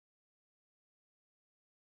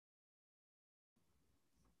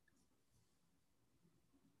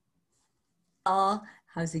Oh,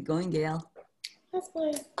 how's it going, Gail? That's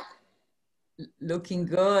fine. Looking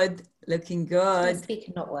good. Looking My good.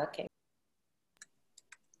 speaker not working.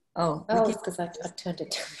 Oh, Oh, it's because I turned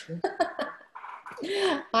it down.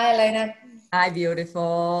 Hi, Elena. Hi,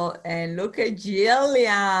 beautiful. And look at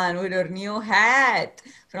Jillian with her new hat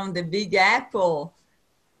from the Big Apple.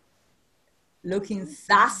 Looking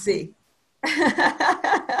sassy.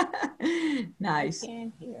 Nice. I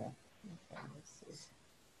can hear.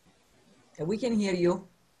 So we can hear you.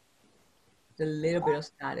 It's a little bit of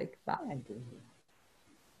static, but I do hear.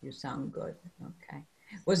 you sound good. Okay.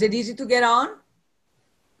 Was it easy to get on?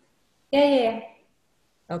 Yeah.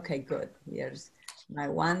 Okay, good. Here's my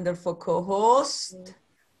wonderful co-host,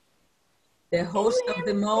 the host of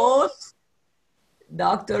the most,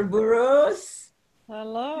 Dr. Burrus.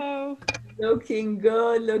 Hello. Looking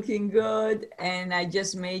good, looking good. And I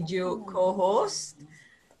just made you co-host.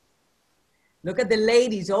 Look at the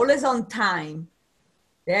ladies, always on time.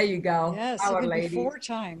 There you go. Yes, Our even ladies. before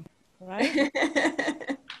time, right?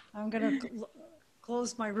 I'm going to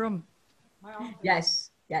close my room.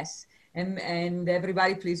 Yes. And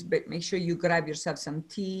everybody, please make sure you grab yourself some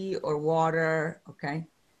tea or water, okay?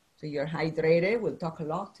 So you're hydrated. We'll talk a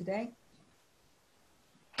lot today.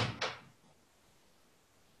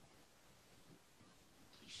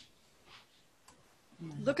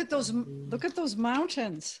 Look at those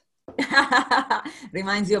mountains.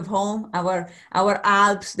 Reminds you of home, our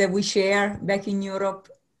Alps that we share back in Europe.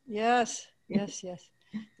 Yes.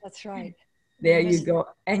 That's right. There you go.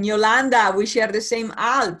 And Yolanda, we share the same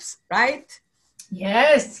Alps, right?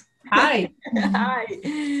 Yes. Hi. Hi.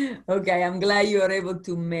 Okay, I'm glad you were able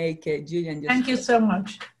to make it, Julian. Thank you so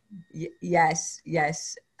much. Yes.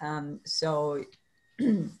 So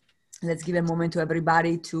let's give a moment to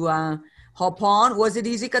everybody to hop on. Was it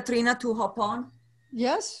easy, Katrina, to hop on?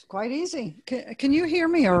 Yes, quite easy. Can you hear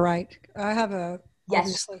me all right? I have a, yes.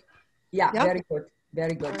 Obviously. Yeah, yep. Very good.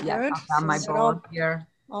 Very yeah, good. I've got my board here.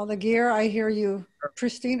 All the gear, I hear you,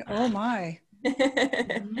 pristine. Oh my.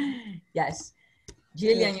 Yes.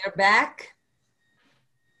 Jillian, you're back.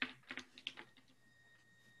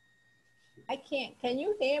 I can't. Can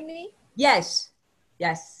you hear me? Yes.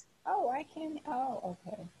 Oh, I can. Oh,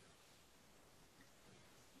 okay.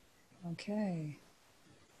 Okay.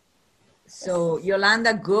 So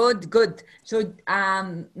Yolanda, good. So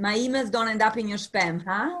my emails don't end up in your spam,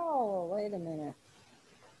 huh? Oh, wait a minute.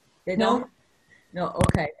 They don't? No,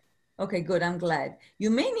 okay, good. I'm glad. You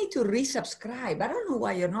may need to resubscribe. I don't know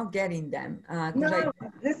why you're not getting them. No,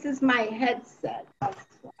 this is my headset. That's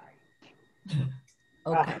why.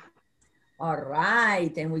 Okay. All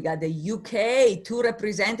right. And we got the UK, 2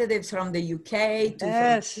 representatives from the UK, 2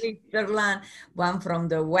 from Switzerland, 1 from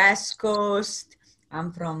the West Coast.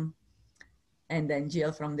 I'm from, and then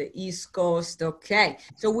Jill from the East Coast. Okay.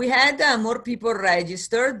 So we had more people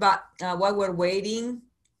registered, but while we're waiting,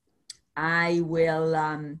 I will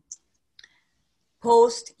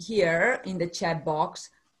post here in the chat box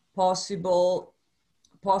possible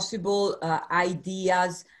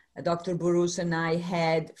ideas Dr. Burrus and I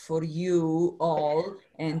had for you all,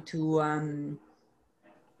 and to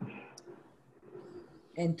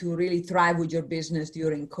really thrive with your business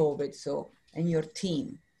during COVID. So, and your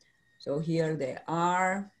team. So here they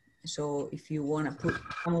are. So if you want to put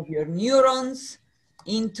some of your neurons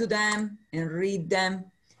into them and read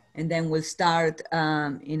them, and then we'll start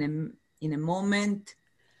in a moment.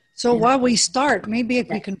 So while we start, maybe if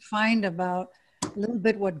we can find about a little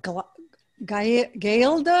bit what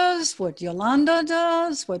Gail does, what Yolanda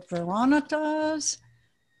does, what Verona does.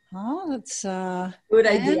 Oh, that's good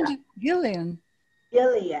idea. And Gillian.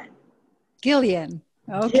 Gillian.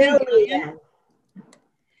 Okay. Gillian.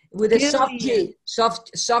 With a soft G,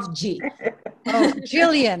 soft G. Oh,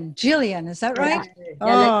 Gillian, is that right? Yeah, oh,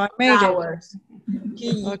 I made flowers. it.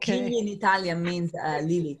 Okay. G in Italian means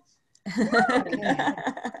lily. Okay.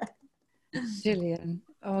 Gillian.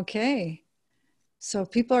 Okay. So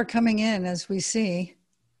people are coming in as we see.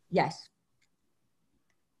 Yes.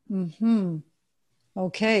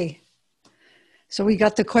 Okay. So we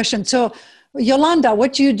got the question. So Yolanda,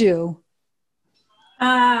 what do you do?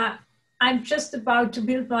 I'm just about to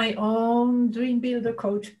build my own Dream Builder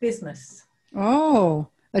Coach business. Oh,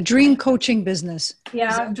 a dream coaching business.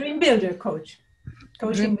 Yeah, Dream Builder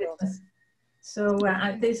coaching business. So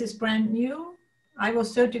this is brand new. I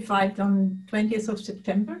was certified on 20th of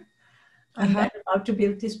September. I'm about to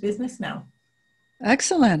build this business now.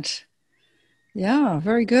 Excellent. Yeah,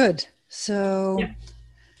 very good. So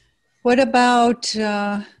what about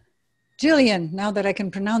Jillian, now that I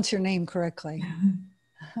can pronounce your name correctly?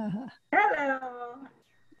 Hello.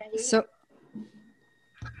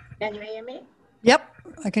 Can you hear me? Yep,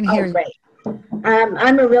 I can hear you. Great.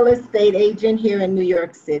 I'm a real estate agent here in New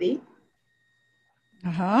York City.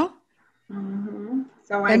 Uh-huh.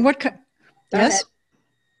 So And what kind? Yes.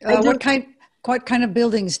 ahead. What kind of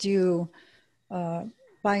buildings do you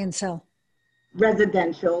buy and sell?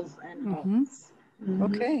 Residentials and homes.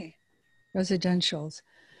 Okay, residentials.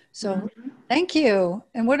 So thank you.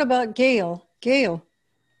 And what about Gail? Gail.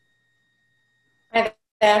 Hi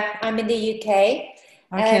there. I'm in the UK.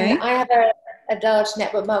 Okay. I have a large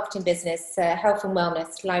network marketing business, health and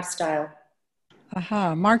wellness, lifestyle.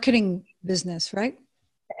 Marketing business, right?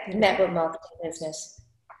 Network marketing business.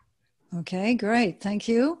 Okay, great. Thank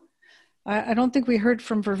you. I don't think we heard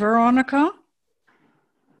from Veronica.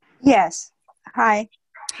 Yes. Hi.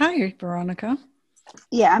 Hi, Veronica.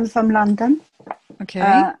 Yeah, I'm from London. Okay.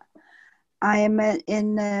 I am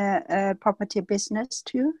in property business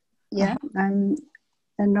too. Yeah,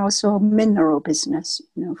 and also mineral business.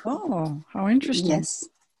 Oh, how interesting. Yes.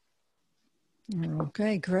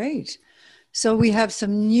 Okay, great. So we have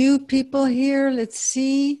some new people here. Let's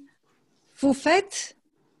see. Foufet.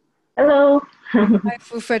 Hello. Hi,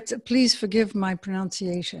 Foufet. Please forgive my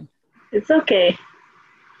pronunciation. It's okay.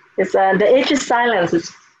 It's the H is silent.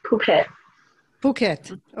 It's Phuket.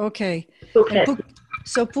 Phuket. Okay. Phuket.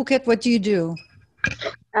 So Phuket, what do you do?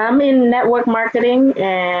 I'm in network marketing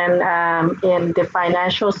and in the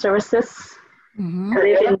financial services. I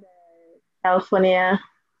live in California,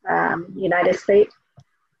 United States.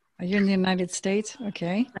 Are you in the United States?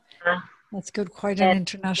 Okay. That's good. Quite an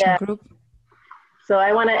international group. So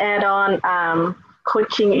I want to add on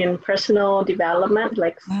coaching in personal development,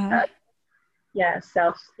 like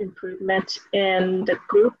self-improvement in the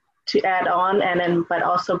group to add on, and then but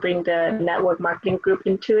also bring the network marketing group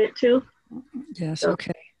into it too. Yes.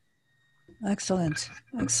 Okay. Excellent.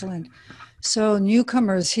 Excellent. So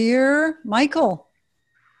newcomers here, Michael.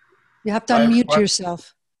 You have to unmute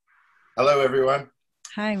yourself. Hello, everyone.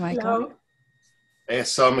 Hi, Michael. Hello.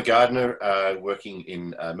 Yes, I'm a gardener working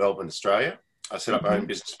in Melbourne, Australia. I set up my own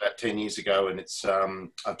business about 10 years ago, and it's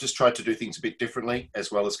I've just tried to do things a bit differently, as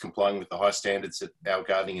well as complying with the high standards that our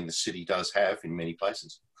gardening in the city does have in many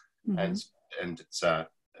places. And it's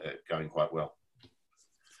going quite well.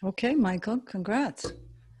 Okay, Michael, congrats.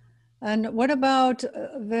 And what about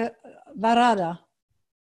Varada?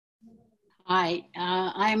 Hi,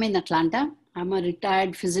 I am in Atlanta. I'm a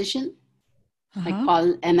retired physician. I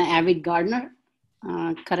call an avid gardener,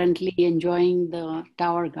 currently enjoying the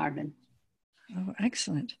Tower Garden. Oh,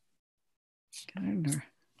 excellent. Gardener.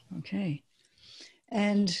 Okay.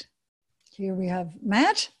 And here we have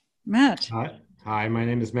Matt. Matt. Hi, my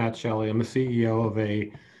name is Matt Shelley. I'm the CEO of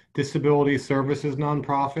a disability services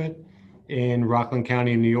nonprofit in Rockland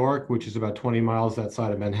County, New York, which is about 20 miles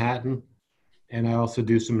outside of Manhattan. And I also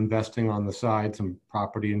do some investing on the side, some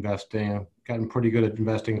property investing. I've gotten pretty good at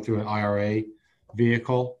investing through an IRA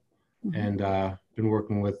vehicle, and been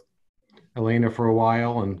working with Elena for a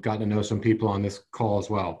while and gotten to know some people on this call as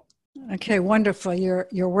well. Okay, wonderful.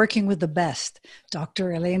 You're working with the best,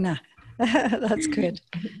 Dr. Elena. That's good.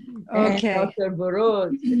 Okay. Dr.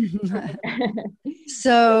 Burrows.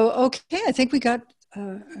 So, okay, I think we got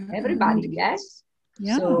everybody, yes?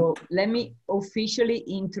 Yeah. So let me officially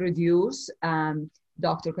introduce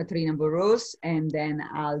Dr. Katrina Burrows, and then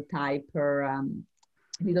I'll type her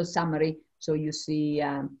little summary so you see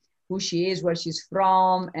who she is, where she's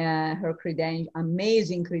from, her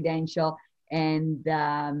amazing credential, and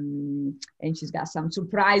she's got some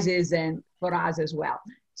surprises and for us as well.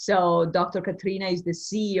 So Dr. Katrina is the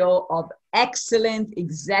CEO of Excellent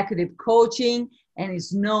Executive Coaching and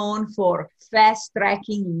is known for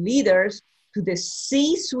fast-tracking leaders to the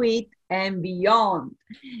C-suite and beyond,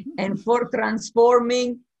 and for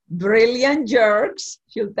transforming brilliant jerks,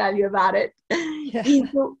 she'll tell you about it,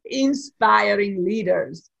 into inspiring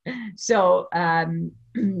leaders. So,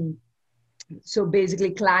 so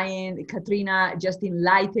basically Katrina just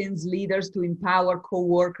enlightens leaders to empower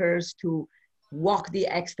coworkers to walk the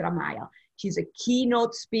extra mile. She's a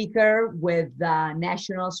keynote speaker with the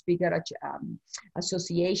National Speaker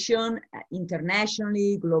Association,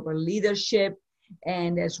 internationally, global leadership,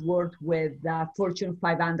 and has worked with Fortune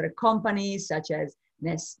 500 companies such as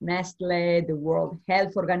Nestle, the World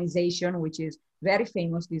Health Organization, which is very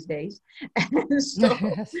famous these days. So,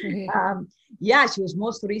 yeah, she was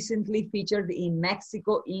most recently featured in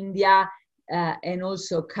Mexico, India, and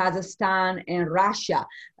also Kazakhstan and Russia.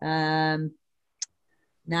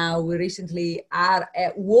 Now we recently are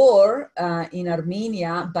at war in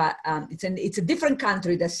Armenia, but it's a different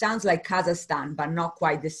country that sounds like Kazakhstan, but not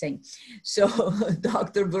quite the same. So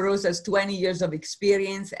Dr. Burrows has 20 years of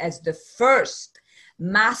experience as the first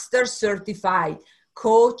master certified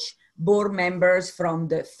coach board members from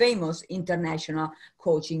the famous international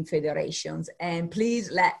coaching federations. And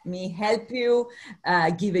please let me help you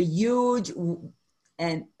give a huge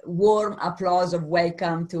and warm applause of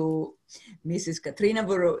welcome to Mrs. Katrina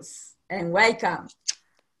Burrus. And welcome.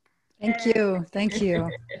 Thank you. Thank you.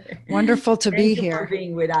 Wonderful to be here. Thank you for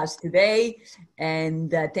being with us today.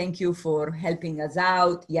 And thank you for helping us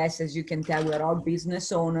out. Yes, as you can tell, we're all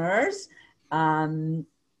business owners.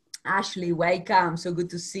 Ashley, welcome. So good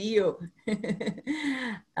to see you.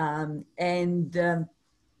 And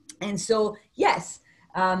so, yes,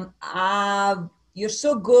 you're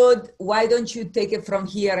so good. Why don't you take it from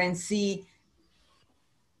here and see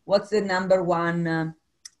what's the number one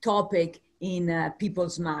topic in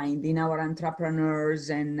people's mind, in our entrepreneurs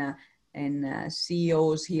and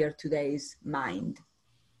CEOs here today's mind,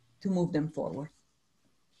 to move them forward.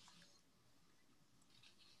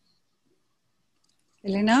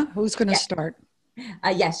 Elena, who's going to start?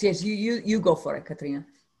 Yes, you go for it, Katrina.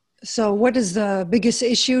 So what is the biggest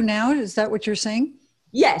issue now? Is that what you're saying?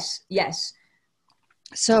 Yes.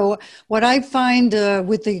 So what I find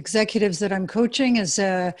with the executives that I'm coaching is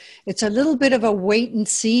it's a little bit of a wait and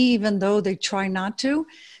see, even though they try not to,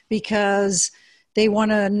 because they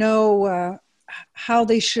want to know how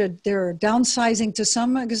they should. They're downsizing to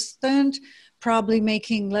some extent, probably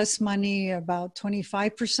making less money, about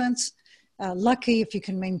 25%. Lucky if you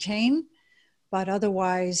can maintain, but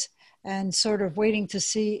otherwise, and sort of waiting to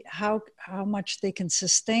see how much they can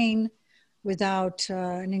sustain without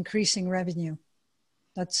an increasing revenue.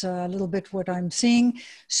 That's a little bit what I'm seeing.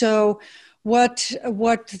 So what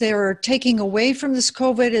they're taking away from this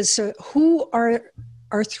COVID is who are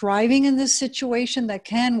thriving in this situation that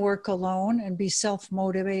can work alone and be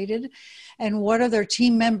self-motivated, and what are their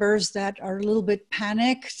team members that are a little bit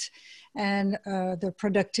panicked and their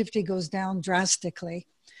productivity goes down drastically.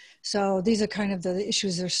 So these are kind of the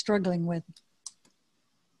issues they're struggling with.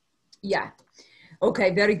 Yeah.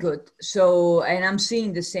 Okay, very good. So, and I'm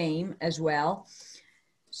seeing the same as well.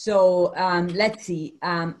 So let's see,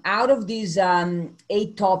 out of these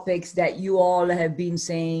 8 topics that you all have been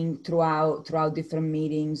saying throughout different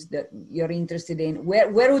meetings that you're interested in, where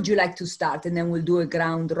would you like to start? And then we'll do a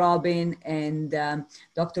ground robin, and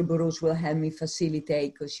Dr. Burrus will help me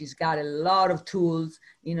facilitate because she's got a lot of tools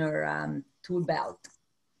in her tool belt.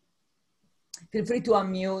 Feel free to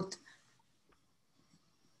unmute.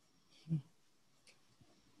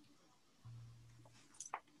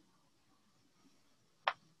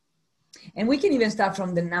 And we can even start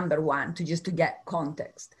from the number 1 to get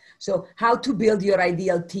context. So how to build your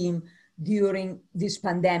ideal team during this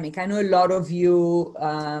pandemic. I know a lot of you,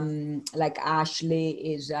 like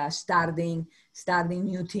Ashley, is starting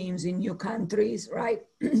new teams in new countries, right?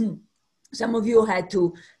 Some of you had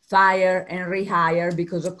to fire and rehire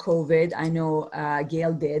because of COVID. I know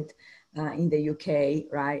Gail did in the UK,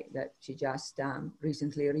 right? That she just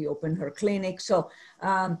recently reopened her clinic. So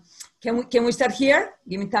can we start here?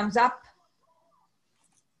 Give me thumbs up.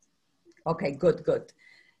 Okay, good.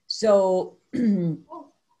 So,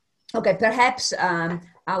 okay, perhaps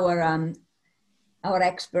our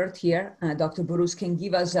expert here, Dr. Burrus, can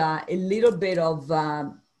give us a little bit of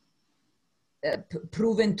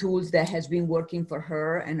proven tools that has been working for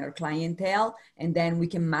her and her clientele, and then we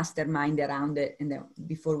can mastermind around it, and then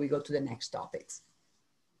before we go to the next topics.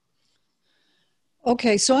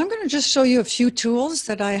 Okay, so I'm going to just show you a few tools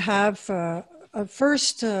that I have.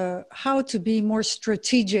 First, how to be more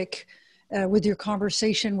strategic with your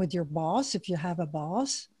conversation with your boss, if you have a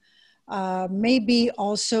boss. Maybe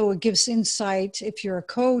also it gives insight, if you're a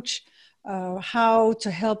coach, how to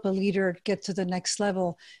help a leader get to the next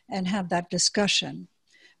level and have that discussion.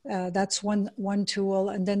 That's one tool.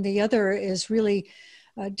 And then the other is really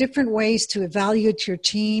different ways to evaluate your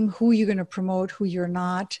team, who you're going to promote, who you're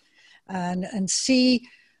not, and see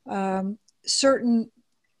certain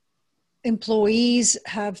employees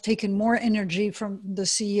have taken more energy from the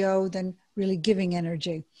CEO than really giving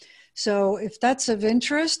energy. So if that's of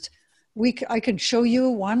interest, I can show you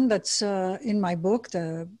one that's in my book,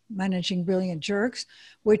 the Managing Brilliant Jerks,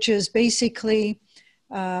 which is basically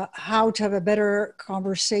how to have a better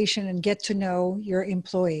conversation and get to know your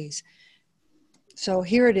employees. So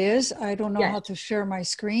here it is. I don't know how to share my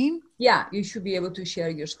screen. Yeah, you should be able to share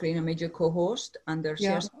your screen. I made you co-host under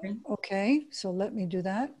share screen. Okay, so let me do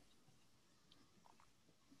that.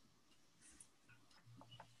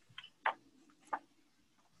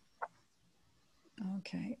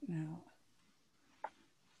 Okay, now.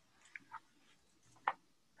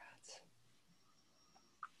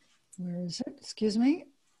 Where is it? Excuse me.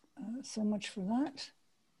 So much for that.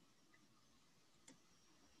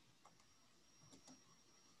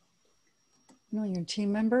 knowing your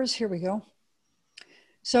team members. Here we go.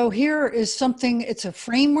 So here is something, it's a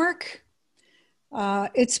framework.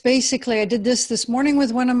 It's basically, I did this morning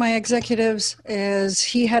with one of my executives, as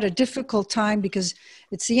he had a difficult time because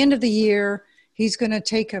it's the end of the year. He's going to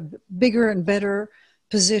take a bigger and better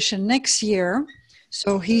position next year.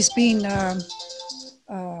 So he's been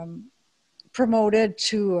promoted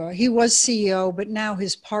to, he was CEO, but now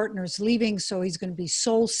his partner's leaving, so he's going to be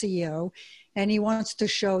sole CEO, and he wants to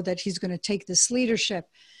show that he's going to take this leadership.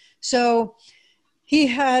 So he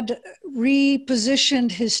had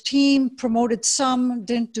repositioned his team, promoted some,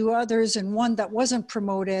 didn't do others, and one that wasn't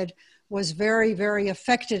promoted was very, very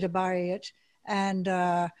affected by it and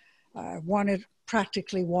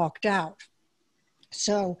practically walked out.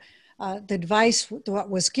 So the advice that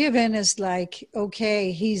was given is like,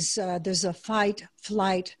 okay, there's a fight,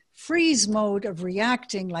 flight, freeze mode of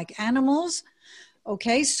reacting like animals.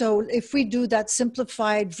 Okay, so if we do that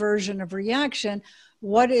simplified version of reaction,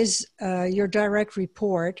 what is your direct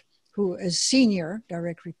report, who is senior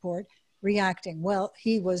direct report, reacting? Well,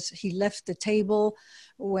 he left the table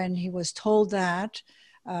when he was told that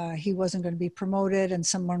he wasn't going to be promoted and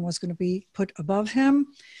someone was going to be put above him.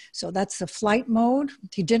 So that's the flight mode.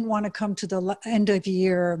 He didn't want to come to the end of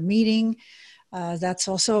year meeting. That's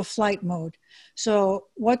also a flight mode. So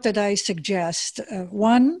what did I suggest?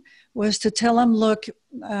 One was to tell him, look,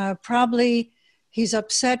 probably he's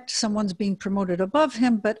upset someone's being promoted above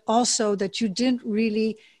him, but also that you didn't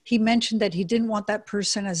really, he mentioned that he didn't want that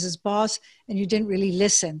person as his boss and you didn't really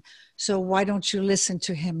listen. So why don't you listen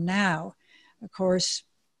to him now? Of course,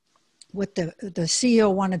 what the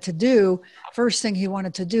CEO wanted to do, first thing he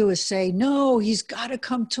wanted to do is say, no, he's got to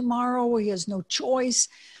come tomorrow. He has no choice,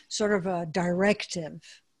 sort of a directive.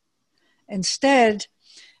 Instead,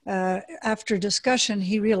 after discussion,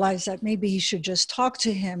 he realized that maybe he should just talk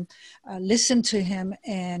to him, listen to him,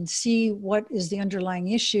 and see what is the underlying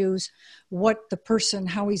issues, what the person,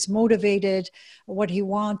 how he's motivated, what he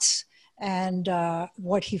wants. And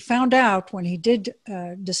what he found out when he did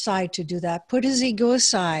decide to do that, put his ego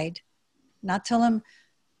aside, not tell him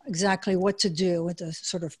exactly what to do with a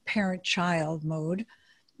sort of parent-child mode,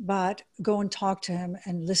 but go and talk to him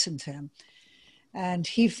and listen to him. And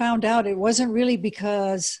he found out it wasn't really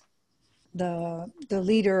because the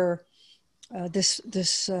leader, this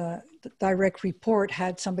direct report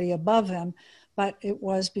had somebody above him, but it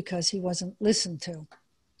was because he wasn't listened to.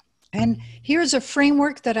 And here's a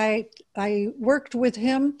framework that I worked with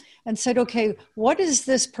him and said, okay, what is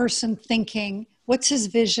this person thinking? What's his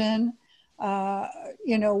vision? Where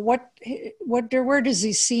does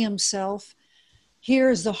he see himself?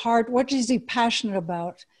 Here's the heart. What is he passionate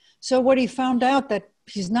about? So what he found out that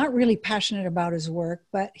he's not really passionate about his work,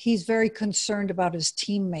 but he's very concerned about his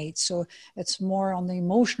teammates. So it's more on the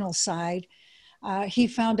emotional side. He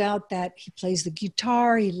found out that he plays the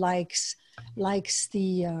guitar. He likes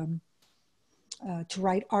to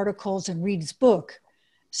write articles and reads book.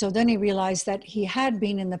 So then he realized that he had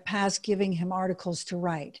been in the past giving him articles to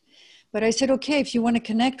write. But I said, okay, if you want to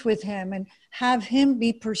connect with him and have him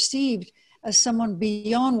be perceived as someone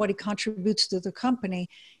beyond what he contributes to the company,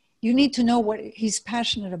 you need to know what he's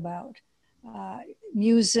passionate about,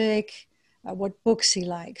 music, what books he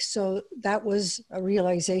likes. So that was a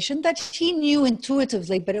realization that he knew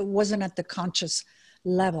intuitively, but it wasn't at the conscious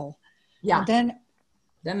level. Yeah, and then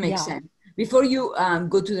that makes sense. Before you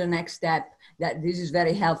go to the next step, that this is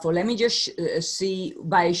very helpful. Let me just see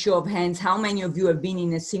by a show of hands, how many of you have been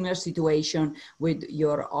in a similar situation with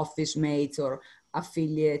your office mates or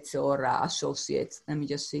affiliates or associates? Let me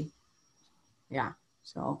just see. Yeah,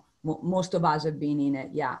 so most of us have been in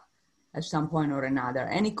it, yeah, at some point or another.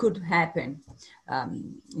 And it could happen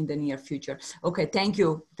in the near future. Okay, thank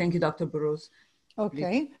you. Thank you, Dr. Burrows.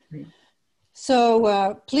 Okay.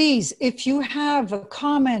 So please, if you have a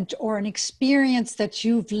comment or an experience that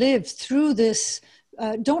you've lived through this,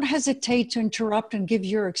 don't hesitate to interrupt and give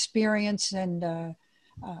your experience and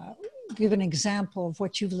give an example of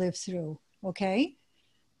what you've lived through, okay?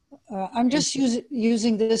 I'm just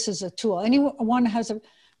using this as a tool. Anyone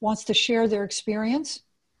wants to share their experience?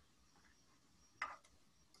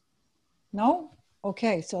 No?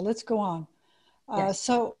 Okay, so let's go on. Yes.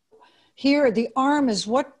 So here, the arm is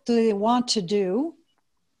what do they want to do,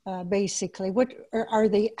 basically. What are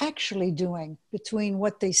they actually doing between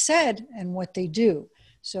what they said and what they do?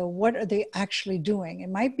 So what are they actually doing? It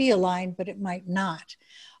might be aligned, but it might not.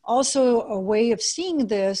 Also, a way of seeing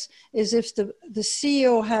this is if the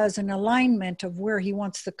CEO has an alignment of where he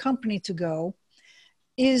wants the company to go,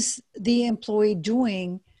 is the employee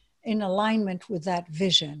doing in alignment with that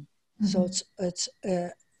vision? Mm-hmm. So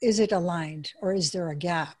is it aligned or is there a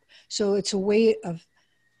gap? So it's a way of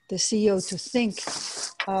the CEO to think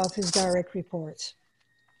of his direct reports.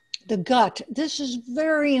 The gut, this is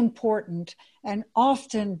very important and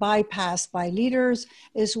often bypassed by leaders,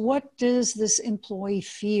 is what does this employee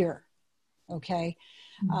fear? Okay,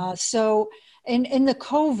 so in the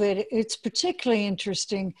COVID, it's particularly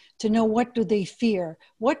interesting to know what do they fear?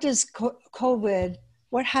 What does COVID,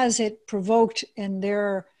 what has it provoked in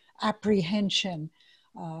their apprehension?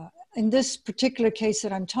 In this particular case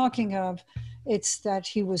that I'm talking of, it's that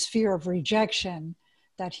he was fear of rejection,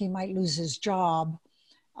 that he might lose his job,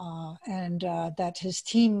 and that his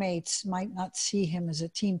teammates might not see him as a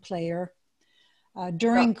team player.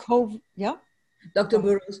 During COVID, yeah? Dr.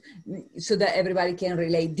 Burrows, so that everybody can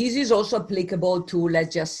relate, this is also applicable to,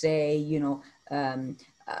 let's just say, you know,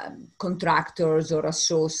 contractors or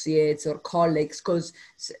associates or colleagues, because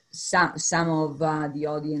some of the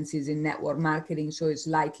audience is in network marketing, so it's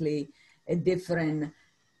likely a different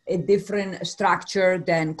structure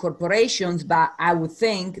than corporations, but I would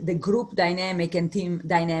think the group dynamic and team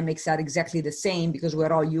dynamics are exactly the same because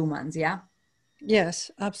we're all humans, yeah? Yes,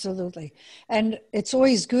 absolutely. And it's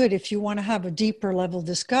always good if you want to have a deeper level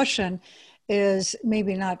discussion is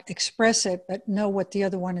maybe not express it, but know what the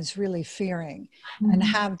other one is really fearing and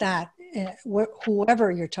have that, whoever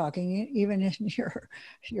you're talking, even in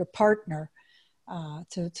your partner,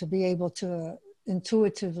 to be able to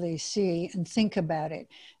intuitively see and think about it.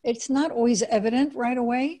 It's not always evident right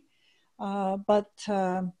away, but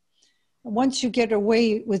once you get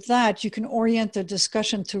away with that, you can orient the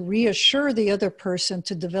discussion to reassure the other person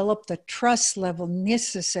to develop the trust level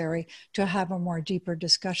necessary to have a more deeper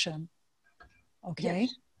discussion. Okay?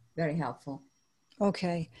 Yes, very helpful.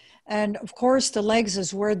 Okay. And of course, the legs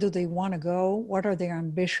is where do they want to go? What are their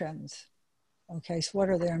ambitions? Okay, so what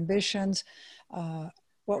are their ambitions?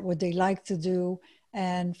 What would they like to do?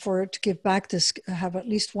 And for it to give back this, have at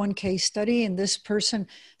least one case study, and this person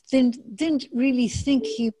didn't really think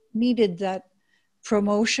he needed that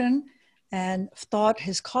promotion and thought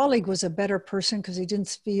his colleague was a better person because he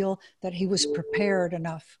didn't feel that he was prepared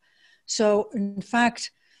enough. So in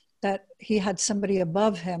fact, that he had somebody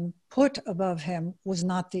above him, put above him, was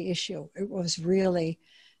not the issue. It was really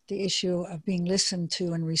the issue of being listened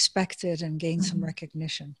to and respected and gain some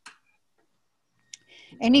recognition.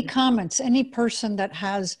 Any comments, any person that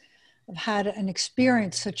has had an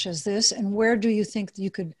experience such as this, and where do you think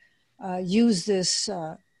you could use this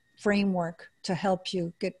framework to help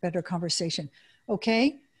you get better conversation?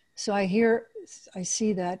 Okay, so I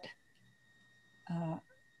see that.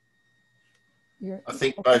 I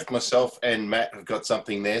think both myself and Matt have got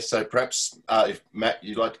something there. So perhaps if Matt,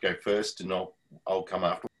 you'd like to go first and I'll come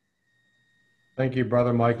after. Thank you,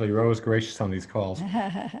 Brother Michael. You're always gracious on these calls.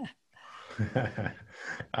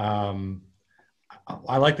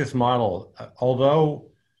 I like this model. Although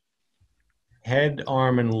head,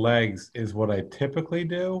 arm, and legs is what I typically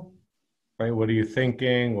do, right? What are you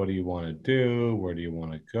thinking? What do you want to do? Where do you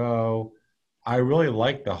want to go? I really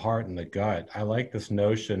like the heart and the gut. I like this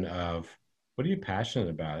notion of what are you passionate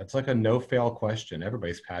about? It's like a no-fail question.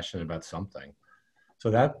 Everybody's passionate about something.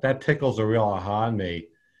 So that tickles a real aha in me.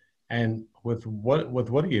 And with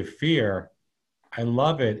what do you fear? I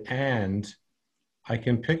love it. And I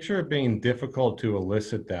can picture it being difficult to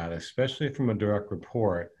elicit that, especially from a direct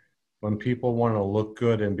report, when people want to look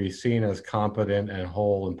good and be seen as competent and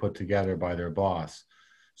whole and put together by their boss.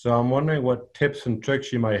 So I'm wondering what tips and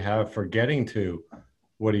tricks you might have for getting to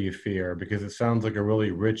what do you fear? Because it sounds like a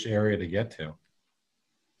really rich area to get to.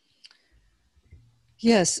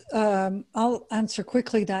 Yes, I'll answer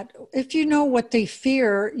quickly that if you know what they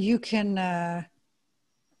fear, you can,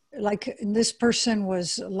 like this person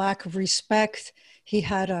was lack of respect. He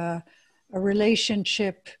had a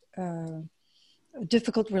relationship, a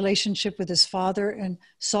difficult relationship with his father and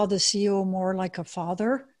saw the CEO more like a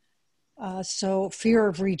father. So fear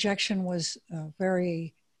of rejection was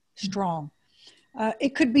very strong.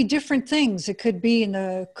 It could be different things. It could be in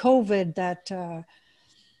the COVID that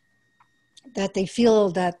they feel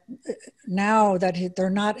that now that they're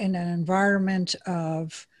not in an environment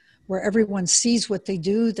of where everyone sees what they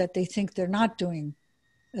do, that they think they're not doing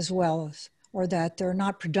as well as, or that they're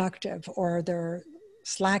not productive, or they're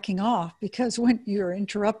slacking off. Because when you're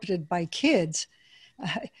interrupted by kids,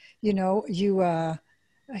 you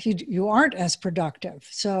aren't as productive.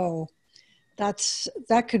 So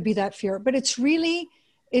that could be that fear. But it's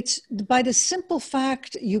by the simple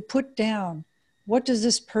fact you put down, what does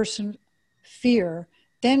this person fear?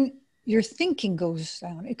 Then your thinking goes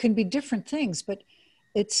down. It can be different things, but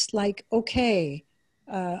it's like, okay,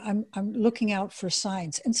 I'm looking out for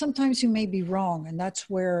signs. And sometimes you may be wrong, and that's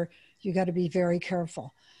where you got to be very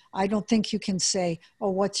careful. I don't think you can say,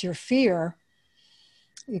 oh, what's your fear?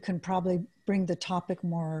 you can probably bring the topic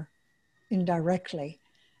more indirectly.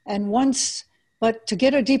 And but to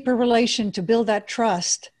get a deeper relation, to build that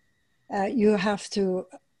trust, you have to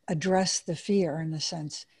address the fear in a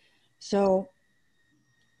sense. So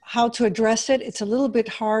how to address it, it's a little bit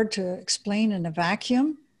hard to explain in a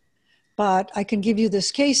vacuum, but I can give you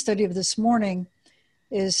this case study of this morning.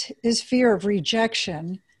 Is his fear of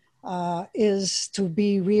rejection is to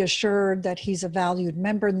be reassured that he's a valued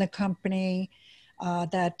member in the company,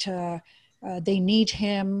 that they need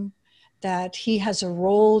him, that he has a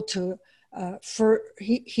role to,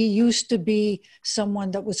 he used to be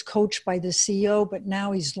someone that was coached by the CEO, but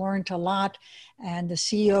now he's learned a lot, and the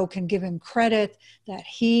CEO can give him credit that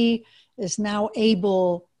he is now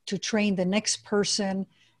able to train the next person,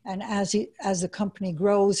 and as the company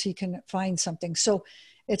grows, he can find something. So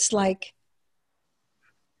it's like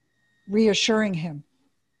reassuring him.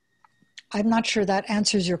 I'm not sure that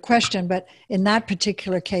answers your question, but in that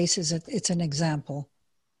particular case, it's an example.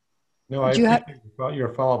 No, I appreciate your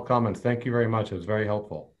follow-up comments. Thank you very much. It was very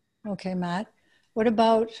helpful. Okay, Matt. What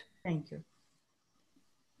about? Thank you.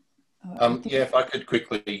 Yeah, if I could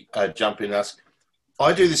quickly jump in and ask.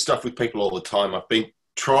 I do this stuff with people all the time. I've been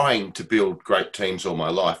trying to build great teams all my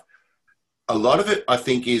life. A lot of it, I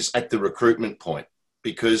think, is at the recruitment point,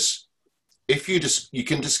 because if you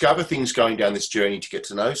can discover things going down this journey to get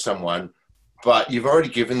to know someone, but you've already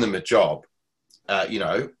given them a job,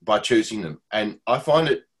 by choosing them. And I find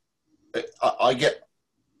it, I get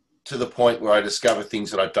to the point where I discover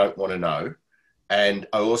things that I don't want to know. And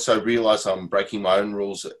I also realize I'm breaking my own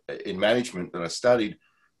rules in management that I studied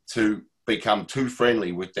to become too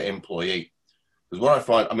friendly with the employee. Because what I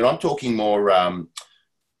find, I'm talking more,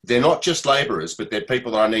 they're not just laborers, but they're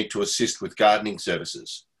people that I need to assist with gardening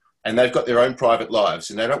services. And they've got their own private lives,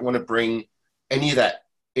 and they don't want to bring any of that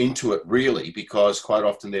into it really, because quite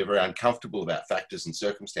often they're very uncomfortable about factors and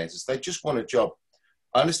circumstances. They just want a job.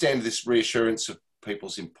 I understand this reassurance of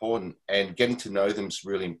people's important, and getting to know them is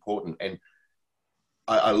really important. And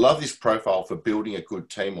I love this profile for building a good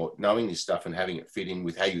team, or knowing this stuff and having it fit in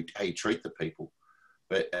with how you treat the people.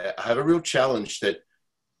 But I have a real challenge that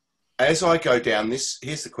as I go down this,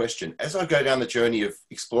 here's the question, as I go down the journey of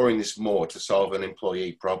exploring this more to solve an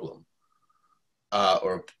employee problem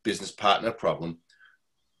or a business partner problem,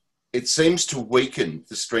 it seems to weaken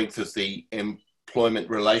the strength of the employment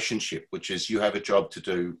relationship, which is you have a job to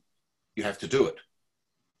do, you have to do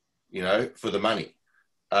it, for the money.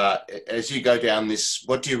 As you go down this,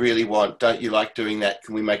 what do you really want? Don't you like doing that?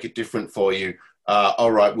 Can we make it different for you?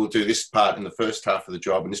 All right, we'll do this part in the first half of the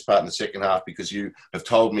job and this part in the second half because you have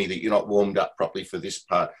told me that you're not warmed up properly for this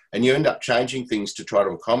part. And you end up changing things to try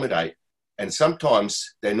to accommodate. And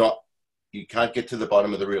sometimes you can't get to the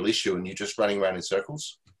bottom of the real issue and you're just running around in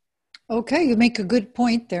circles. Okay, you make a good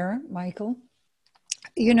point there, Michael.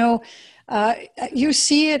 You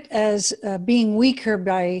see it as being weaker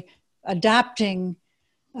by adapting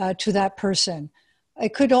to that person.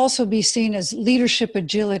 It could also be seen as leadership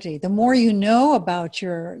agility. The more you know about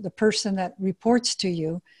the person that reports to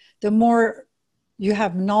you, the more you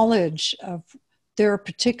have knowledge of their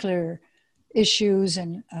particular issues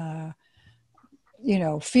and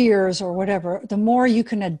fears or whatever, the more you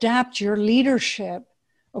can adapt your leadership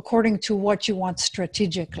according to what you want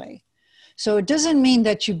strategically. So it doesn't mean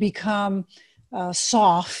that you become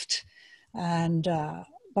soft,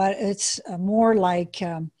 but it's more like,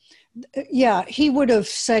 he would have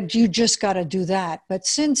said, you just got to do that. But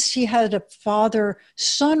since he had a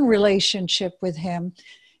father-son relationship with him,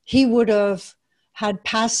 he would have had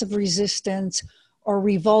passive resistance or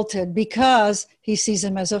revolted because he sees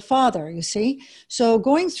him as a father, you see? So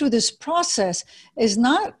going through this process is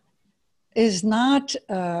not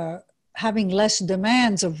having less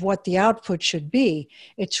demands of what the output should be.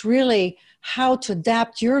 It's really how to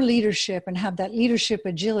adapt your leadership and have that leadership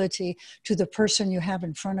agility to the person you have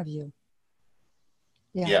in front of you.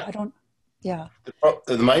 The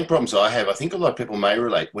main problems I have, I think a lot of people may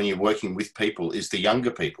relate when you're working with people, is the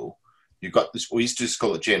younger people. You've got this, we used to just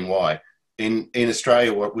call it Gen Y. In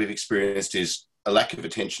Australia, what we've experienced is a lack of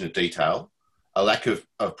attention to detail, a lack of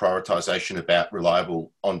prioritization about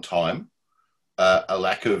reliable on time, a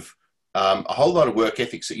lack of a whole lot of work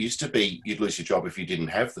ethics that used to be you'd lose your job if you didn't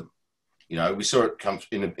have them. We saw it come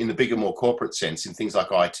in the bigger, more corporate sense in things like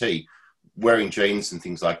IT, wearing jeans and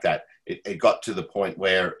things like that. It got to the point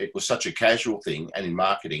where it was such a casual thing, and in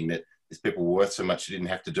marketing that these people were worth so much you didn't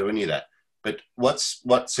have to do any of that. But what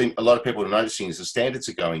seemed a lot of people are noticing is the standards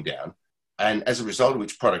are going down, and as a result of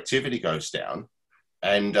which productivity goes down.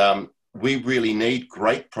 And we really need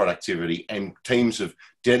great productivity and teams of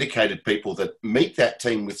dedicated people that meet that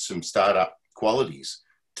team with some startup qualities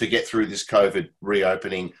to get through this COVID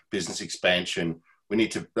reopening, business expansion.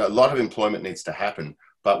 A lot of employment needs to happen.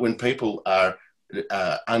 But when people are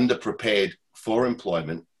underprepared for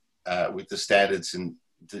employment with the standards, and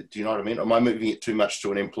do you know what I mean? Am I moving it too much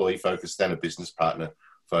to an employee focus than a business partner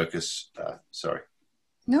focus? Sorry.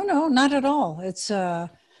 No, not at all. It's,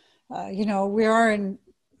 we are in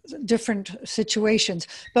different situations.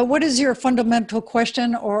 But what is your fundamental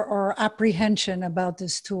question or apprehension about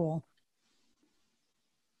this tool?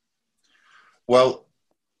 Well,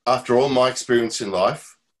 after all my experience in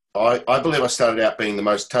life, I believe I started out being the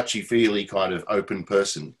most touchy-feely kind of open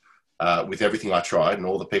person with everything I tried and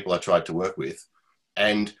all the people I tried to work with.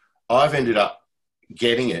 And I've ended up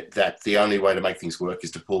getting it that the only way to make things work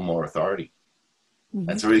is to pull more authority. Mm-hmm.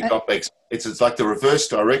 That's really complex. It's like the reverse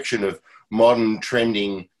direction of modern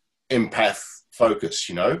trending empath focus,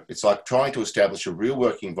 you know? It's like trying to establish a real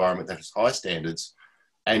working environment that has high standards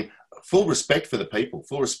and full respect for the people,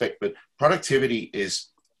 full respect. But productivity is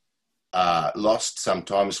lost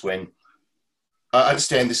sometimes when I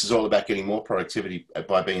understand this is all about getting more productivity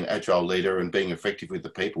by being an agile leader and being effective with the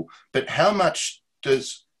people. But how much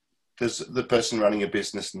does the person running a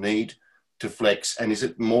business need to flex? And is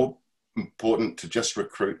it more important to just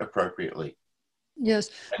recruit appropriately? Yes,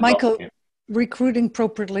 Michael, recruiting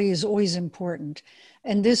appropriately is always important.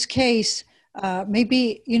 In this case,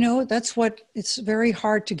 maybe, that's what it's very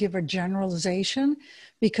hard to give a generalization,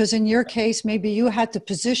 because in your case, maybe you had to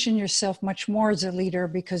position yourself much more as a leader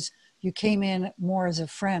because you came in more as a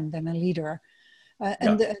friend than a leader.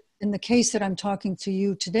 In the case that I'm talking to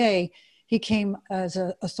you today, he came as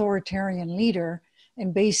an authoritarian leader,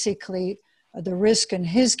 and basically the risk in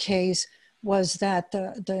his case was that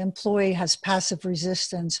the employee has passive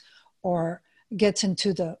resistance or gets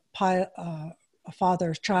into the a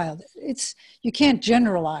father's child. You can't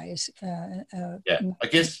generalize. I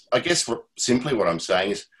guess simply what I'm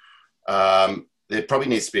saying is there probably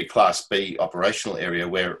needs to be a Class B operational area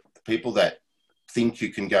where the people that think you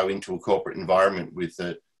can go into a corporate environment with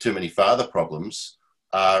too many father problems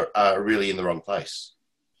are really in the wrong place.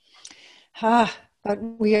 But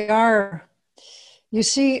we are. You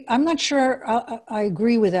see, I'm not sure I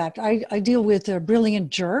agree with that. I deal with brilliant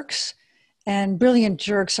jerks, and brilliant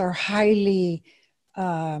jerks are highly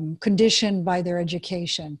conditioned by their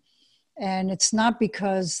education. And it's not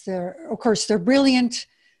because they're brilliant.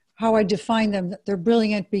 How I define them, they're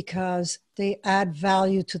brilliant because they add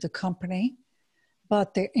value to the company,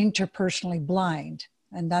 but they're interpersonally blind.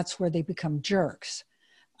 And that's where they become jerks.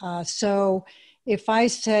 So if I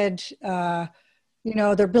said,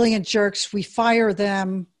 they're brilliant jerks, we fire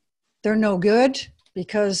them, they're no good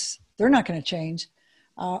because they're not going to change.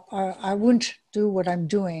 I wouldn't do what I'm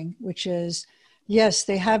doing, which is, yes,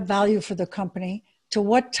 they have value for the company. To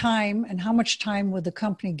what time and how much time would the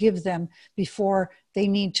company give them before they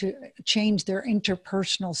need to change their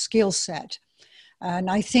interpersonal skill set? And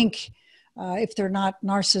I think if they're not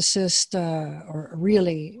narcissist or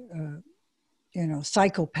really,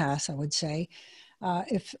 psychopaths, I would say,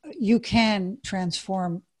 if you can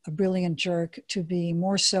transform a brilliant jerk to be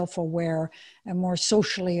more self-aware and more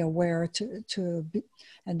socially aware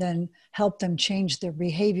and then help them change their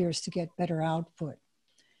behaviors to get better output.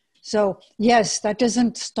 So yes, that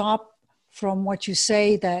doesn't stop from what you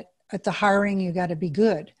say that at the hiring, you got to be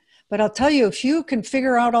good. But I'll tell you, if you can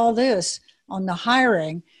figure out all this on the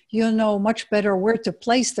hiring, you'll know much better where to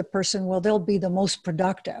place the person where they'll be the most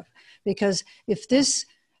productive. Because if this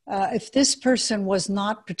person was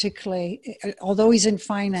not particularly, although he's in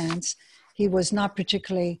finance, he was not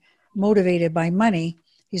particularly motivated by money.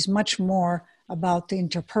 He's much more about the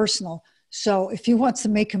interpersonal. So if he wants to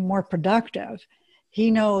make him more productive, he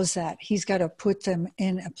knows that he's got to put them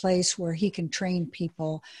in a place where he can train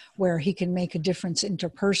people, where he can make a difference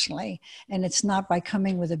interpersonally. And it's not by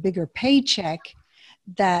coming with a bigger paycheck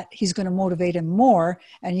that he's going to motivate him more,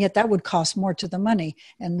 and yet that would cost more to the money.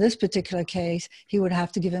 In this particular case, he would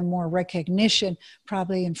have to give him more recognition,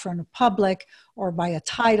 probably in front of public or by a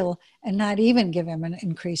title, and not even give him an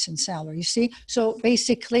increase in salary, you see? So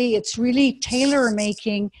basically, it's really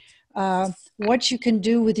tailor-making what you can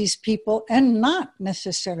do with these people and not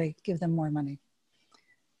necessarily give them more money,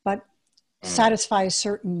 but satisfy a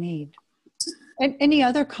certain need. And any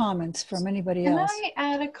other comments from anybody else? Can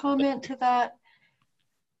I add a comment to that?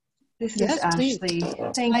 This Yes, is Ashley. please.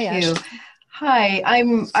 Thank Hi, you. Ashley. Hi,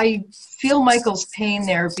 I feel Michael's pain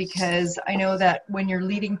there because I know that when you're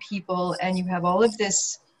leading people and you have all of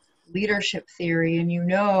this leadership theory, and you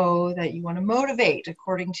know that you want to motivate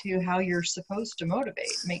according to how you're supposed to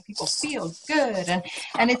motivate, make people feel good,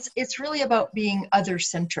 and it's really about being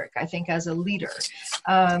other-centric, I think, as a leader.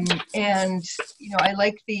 And I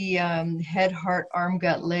like the head, heart, arm,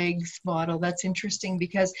 gut, legs model. That's interesting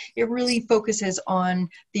because it really focuses on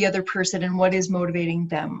the other person and what is motivating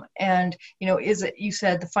them. And is it, you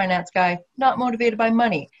said, the finance guy not motivated by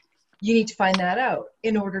money? You need to find that out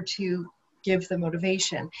in order to give the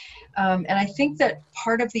motivation. And I think that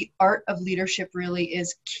part of the art of leadership really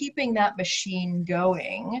is keeping that machine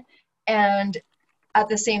going, and at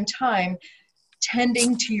the same time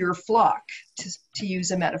tending to your flock, to use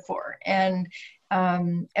a metaphor. And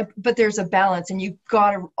but there's a balance, and you've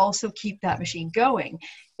got to also keep that machine going.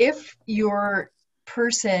 If your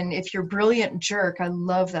person, if you're brilliant jerk, I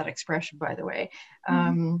love that expression, by the way.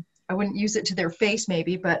 I wouldn't use it to their face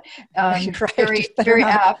maybe, but right. very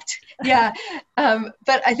apt. Yeah.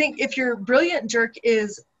 But I think if your brilliant jerk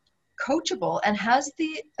is coachable and has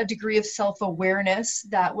a degree of self-awareness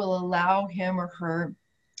that will allow him or her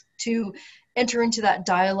to enter into that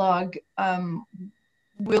dialogue,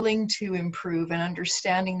 willing to improve and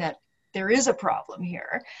understanding that there is a problem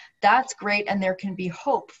here, that's great. And there can be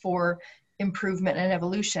hope for improvement and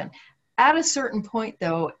evolution. At a certain point,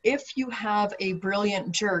 though, if you have a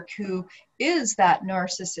brilliant jerk who is that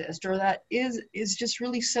narcissist, or that is just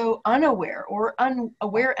really so unaware and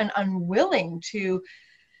unwilling to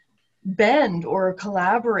bend or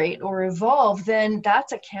collaborate or evolve, then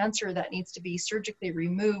that's a cancer that needs to be surgically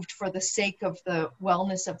removed for the sake of the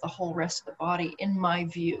wellness of the whole rest of the body, in my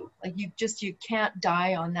view. Like you can't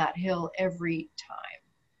die on that hill every time,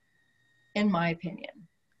 in my opinion.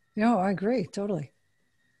 No, I agree. Totally.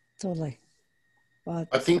 But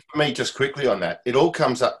I think for me, just quickly on that, it all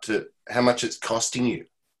comes up to how much it's costing you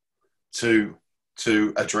to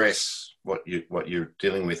address what you're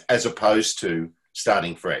dealing with, as opposed to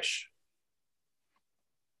starting fresh.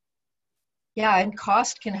 Yeah, and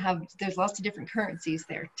cost there's lots of different currencies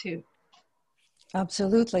there too.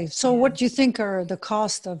 Absolutely. So what do you think are the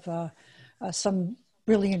cost of some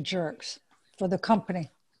brilliant jerks for the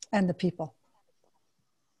company and the people?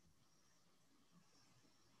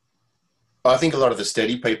 I think a lot of the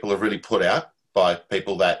steady people are really put out by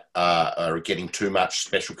people that are getting too much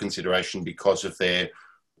special consideration because of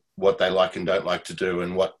what they like and don't like to do,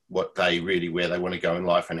 and what they really, where they want to go in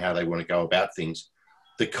life and how they want to go about things.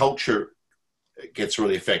 The culture gets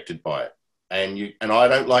really affected by it. And I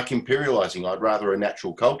don't like imperializing. I'd rather a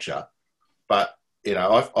natural culture. But,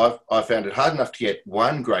 I've found it hard enough to get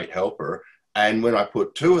one great helper. And when I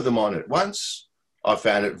put two of them on at once, I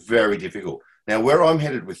found it very difficult. Now, where I'm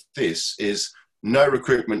headed with this is no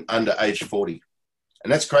recruitment under age 40.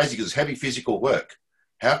 And that's crazy because it's heavy physical work.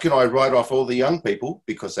 How can I write off all the young people?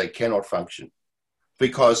 Because they cannot function.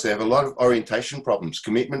 Because they have a lot of orientation problems,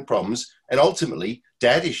 commitment problems, and ultimately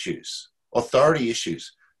dad issues, authority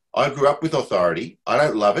issues. I grew up with authority. I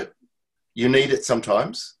don't love it. You need it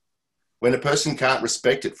sometimes. When a person can't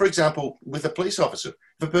respect it, for example, with a police officer,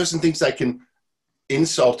 if a person thinks they can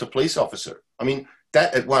insult a police officer,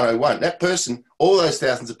 that at 101, that person, all those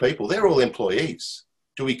thousands of people, they're all employees.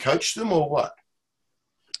 Do we coach them or what?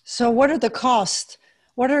 So what are the costs?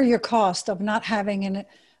 What are your costs of not having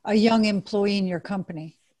a young employee in your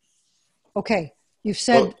company? Okay, you've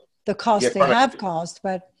said the cost they have caused,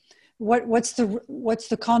 but what's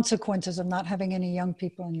the consequences of not having any young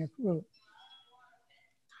people in your group?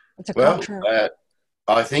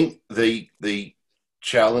 I think the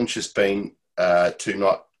challenge has been to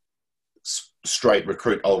not straight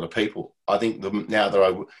recruit older people. I think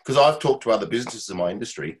because I've talked to other businesses in my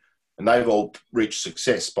industry, and they've all reached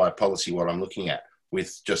success by policy, what I'm looking at,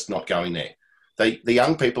 with just not going there. The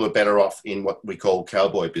young people are better off in what we call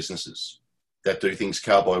cowboy businesses that do things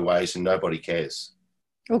cowboy ways and nobody cares.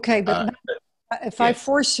 Okay, but if I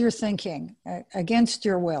force your thinking against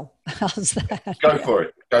your will, how's that? Go for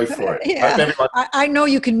it. Yeah. I know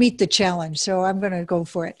you can meet the challenge, so I'm going to go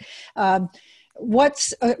for it.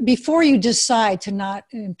 Before you decide to not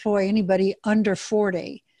employ anybody under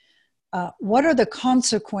 40, what are the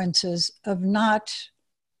consequences of not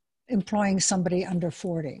employing somebody under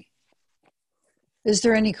 40? Is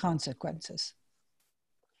there any consequences?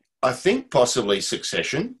 I think possibly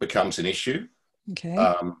succession becomes an issue. Okay.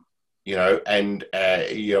 We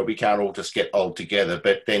can't all just get old together,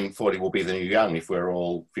 but then 40 will be the new young if we're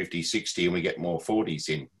all 50, 60 and we get more 40s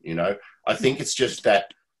in, I think it's just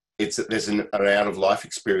that there's an amount of life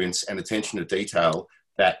experience and attention to detail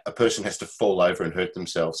that a person has to fall over and hurt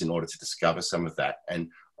themselves in order to discover some of that.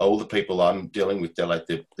 And all the people I'm dealing with, they're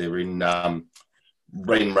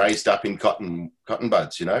been raised up in cotton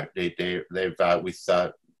buds, they've with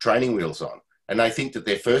training wheels on. And they think that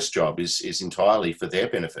their first job is entirely for their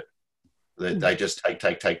benefit. That they just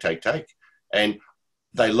take. And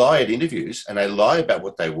they lie at interviews and they lie about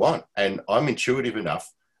what they want. And I'm intuitive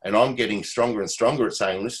enough and I'm getting stronger and stronger at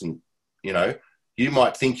saying, listen, you know, you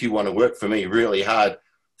might think you want to work for me really hard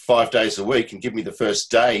 5 days a week and give me the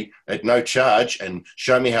first day at no charge and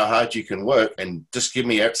show me how hard you can work and just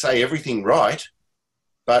say everything right.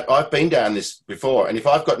 But I've been down this before. And if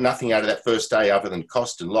I've got nothing out of that first day other than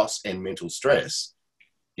cost and loss and mental stress,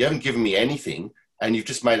 you haven't given me anything and you've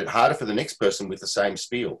just made it harder for the next person with the same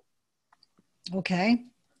spiel. Okay.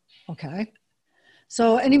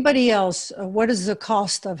 So anybody else, what is the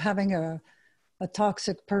cost of having a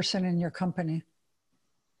toxic person in your company?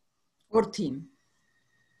 Or team.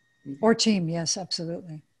 Or team, yes,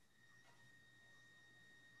 absolutely.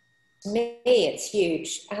 To me, it's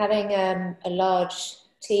huge. Having a large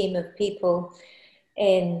team of people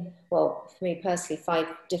in, well, for me personally, 5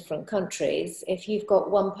 different countries. If you've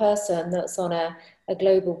got one person that's on a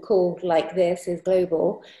global call like this is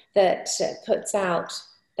global, that puts out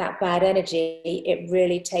that bad energy, it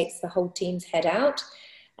really takes the whole team's head out.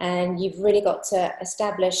 And you've really got to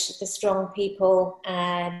establish the strong people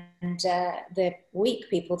and the weak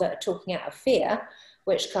people that are talking out of fear,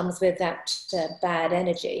 which comes with that bad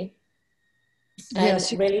energy. And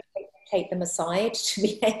yes, really take them aside,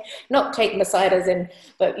 not take them aside as in,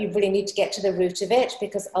 but you really need to get to the root of it,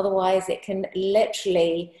 because otherwise it can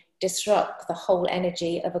literally disrupt the whole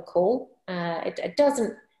energy of a call. It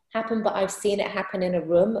doesn't happen, but I've seen it happen in a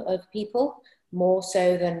room of people more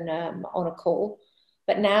so than on a call.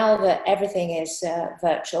 But now that everything is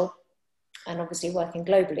virtual, and obviously working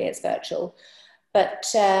globally, it's virtual, but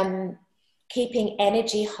keeping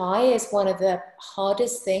energy high is one of the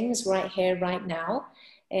hardest things right here, right now,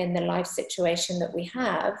 in the life situation that we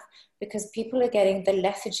have, because people are getting the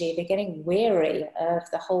lethargy, they're getting weary of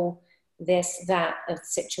the whole this, that of the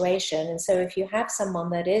situation. And so if you have someone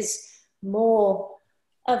that is more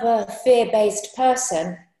of a fear-based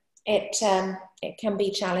person, it can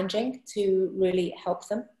be challenging to really help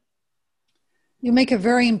them. You make a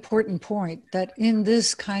very important point that in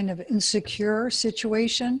this kind of insecure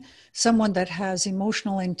situation, someone that has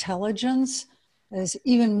emotional intelligence is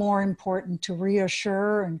even more important to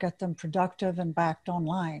reassure and get them productive and backed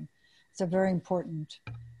online. It's a very important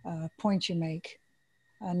point you make.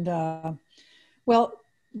 And well,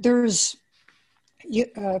 there's,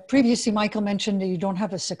 previously Michael mentioned that you don't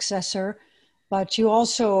have a successor, but you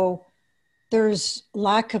also, there's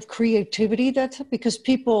lack of creativity, that's because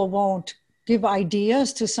people won't give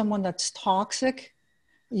ideas to someone that's toxic,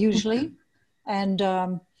 usually. And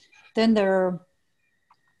then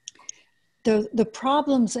the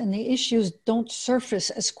problems and the issues don't surface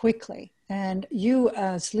as quickly. And you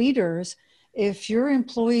as leaders, if your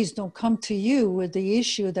employees don't come to you with the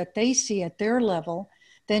issue that they see at their level,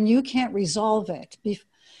 then you can't resolve it.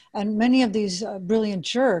 And many of these brilliant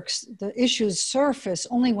jerks, the issues surface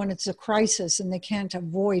only when it's a crisis and they can't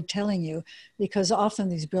avoid telling you, because often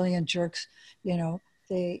these brilliant jerks, you know,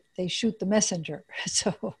 they shoot the messenger.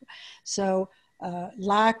 So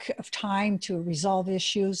lack of time to resolve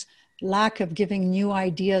issues, lack of giving new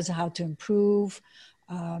ideas how to improve,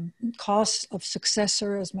 cost of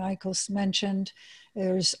successor, as Michael's mentioned.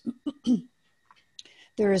 There's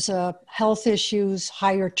health issues,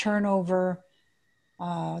 higher turnover.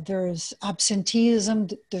 There's absenteeism,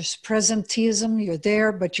 there's presenteeism. You're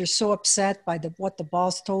there, but you're so upset by what the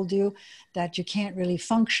boss told you that you can't really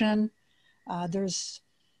function. There's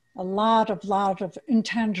a lot of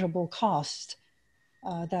intangible costs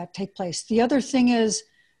that take place. The other thing is,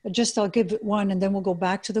 I'll give it one and then we'll go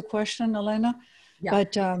back to the question, Elena. Yeah.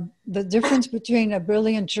 But the difference between a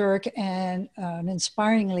brilliant jerk and an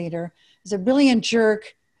inspiring leader is a brilliant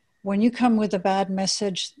jerk, when you come with a bad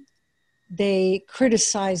message, they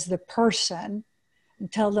criticize the person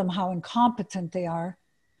and tell them how incompetent they are,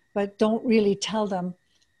 but don't really tell them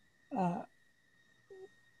and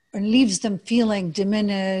leaves them feeling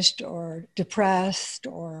diminished or depressed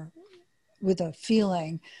or with a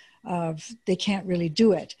feeling of they can't really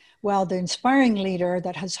do it. While the inspiring leader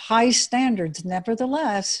that has high standards,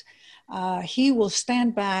 nevertheless, he will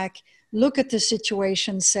stand back, look at the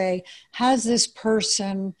situation, say, has this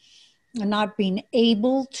person not been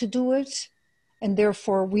able to do it? And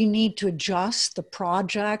therefore we need to adjust the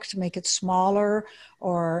project, make it smaller,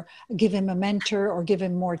 or give him a mentor or give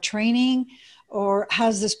him more training? Or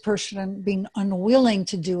has this person been unwilling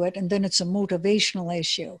to do it? And then it's a motivational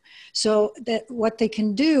issue. So that what they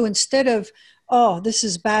can do, instead of, oh, this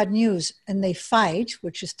is bad news, and they fight,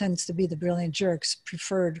 which tends to be the brilliant jerk's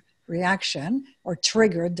preferred reaction, or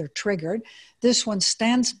they're triggered. This one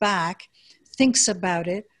stands back, thinks about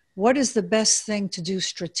it, what is the best thing to do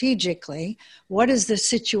strategically? What is the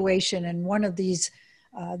situation? And one of these,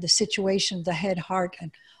 the situation, the head, heart,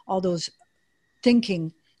 and all those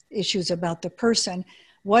thinking issues about the person.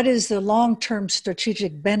 What is the long-term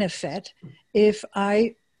strategic benefit if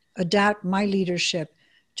I adapt my leadership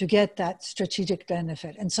to get that strategic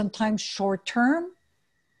benefit? And sometimes short-term,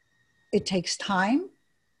 it takes time,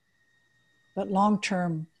 but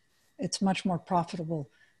long-term, it's much more profitable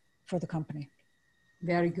for the company.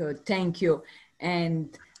 Very good, thank you.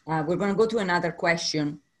 And we're going to go to another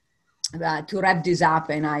question to wrap this up.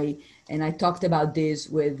 And I talked about this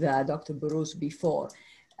with Dr. Burrows before.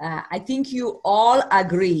 I think you all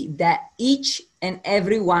agree that each and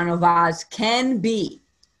every one of us can be,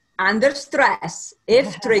 under stress,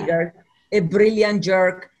 if triggered, a brilliant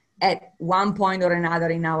jerk at one point or another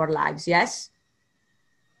in our lives, yes?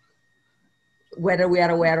 Whether we are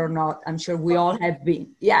aware or not, I'm sure we all have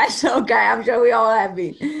been. Yes, okay, I'm sure we all have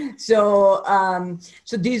been. So,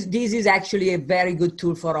 so this is actually a very good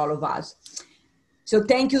tool for all of us. So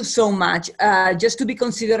thank you so much. Just to be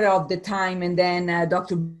considerate of the time, and then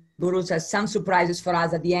Dr. Burrows has some surprises for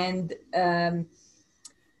us at the end.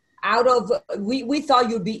 We thought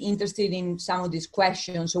you'd be interested in some of these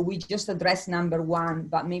questions, so we just addressed number 1,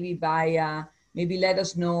 but maybe by maybe let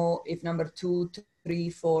us know if number 2, 3,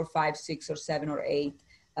 4, 5, 6, or 7, or 8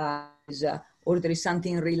 or there is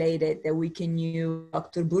something related that we can use.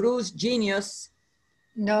 Dr. Burrows, genius.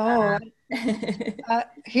 No.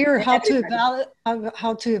 Here, how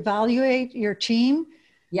to evaluate your team.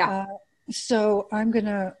 Yeah. So I'm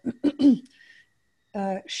gonna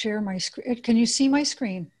share my screen. Can you see my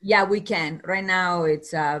screen? Yeah, we can. Right now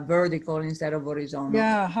it's vertical instead of horizontal.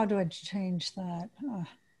 Yeah, how do I change that?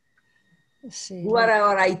 Let's see. Who are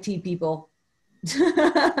our IT people?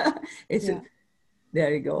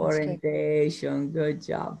 There you go. Orientation. Good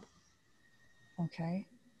job. Okay.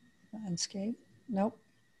 Landscape. Nope.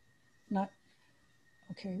 Not.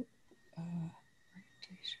 Okay.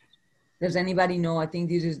 Does anybody know? I think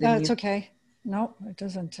this is the. It's okay. No, it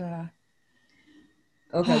doesn't.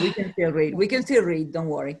 Okay, we can still read. We can still read. Don't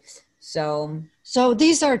worry. So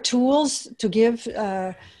these are tools to give.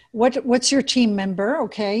 What's your team member?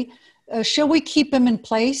 Okay. Shall we keep him in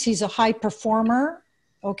place? He's a high performer.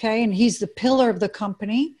 Okay, and he's the pillar of the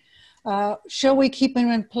company. Shall we keep him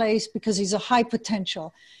in place because he's a high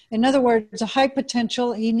potential? In other words, a high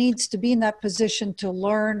potential, he needs to be in that position to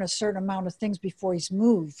learn a certain amount of things before he's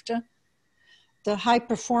moved. The high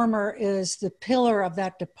performer is the pillar of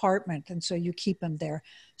that department, and so you keep him there.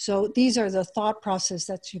 So these are the thought process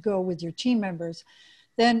that you go with your team members.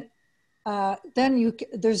 Then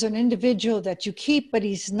there's an individual that you keep, but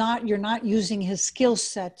you're not using his skill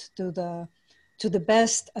set to the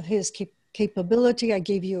best of his capability. I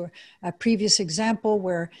gave you a previous example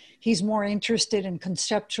where he's more interested in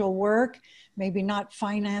conceptual work, maybe not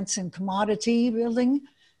finance and commodity building.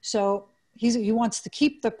 So he wants to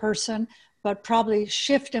keep the person, but probably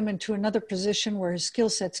shift him into another position where his skill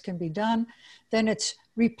sets can be done. Then it's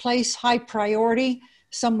replace high priority,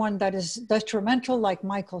 someone that is detrimental, like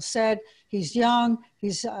Michael said. He's young,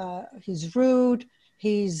 he's rude,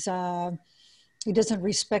 he doesn't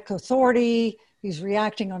respect authority, he's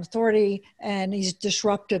reacting on authority, and he's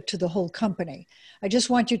disruptive to the whole company. I just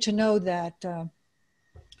want you to know that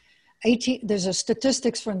there's a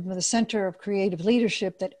statistics from the Center of Creative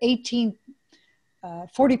Leadership that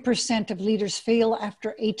 40% of leaders fail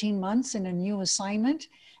after 18 months in a new assignment.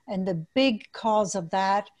 And the big cause of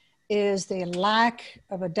that is the lack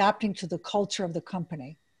of adapting to the culture of the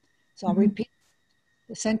company. So I'll repeat.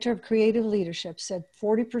 The Center of Creative Leadership said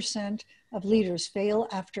 40% of leaders fail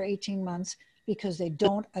after 18 months because they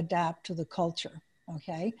don't adapt to the culture,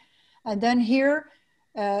 okay? And then here,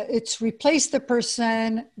 it's replace the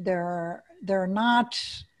person. They're not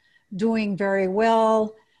doing very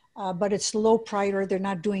well, but it's low priority. They're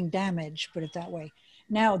not doing damage, put it that way.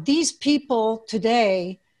 Now, these people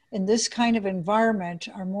today in this kind of environment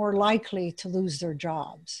are more likely to lose their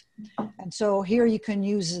jobs. And so here you can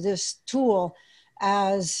use this tool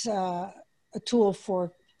as a tool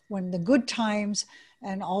for when the good times,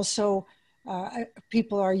 and also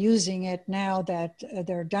people are using it now that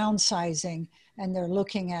they're downsizing and they're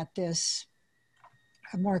looking at this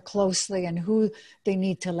more closely and who they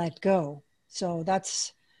need to let go. So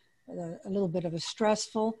that's a little bit of a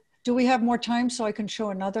stressful. Do we have more time so I can show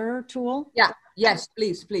another tool? Yeah, yes,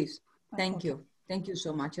 please, please. Thank you. Thank you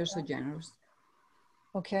so much. You're so generous.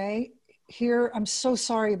 Okay, here, I'm so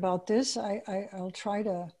sorry about this. I'll try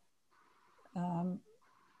to,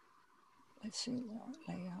 let's see,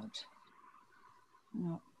 layout.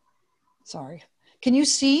 No, sorry. Can you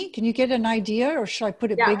see? Can you get an idea, or should I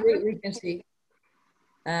put it bigger? We can see.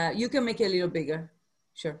 You can make it a little bigger.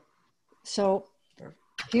 Sure. So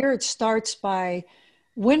here it starts by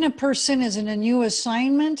when a person is in a new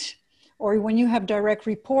assignment or when you have direct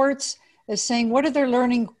reports, is saying what are their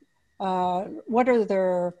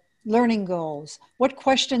learning goals? What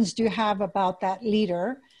questions do you have about that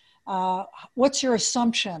leader? What's your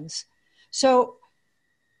assumptions? So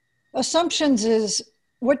assumptions is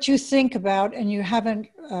what you think about and you haven't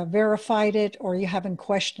verified it or you haven't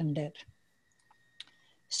questioned it.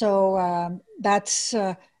 So that's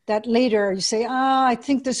that later you say, I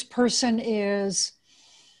think this person is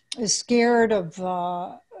scared of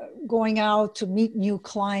going out to meet new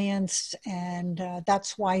clients and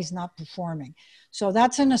that's why he's not performing. So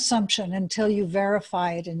that's an assumption until you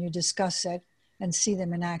verify it and you discuss it and see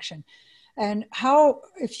them in action. And how,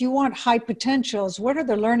 if you want high potentials, what are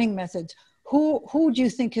the learning methods? Who do you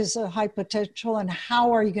think is a high potential and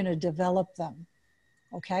how are you going to develop them?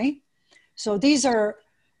 Okay, so these are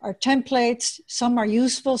templates. Some are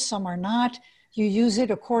useful, some are not. You use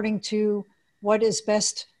it according to what is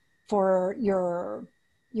best for your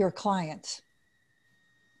clients.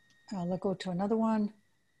 Let's go to another one.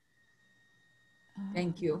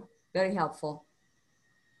 Thank you. Very helpful.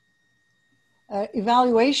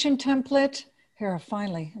 Evaluation template. Here,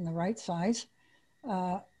 finally, in the right size.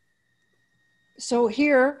 So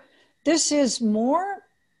here, this is more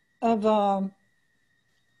of a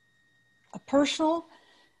personal.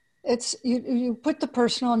 It's you put the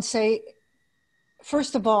personal and say,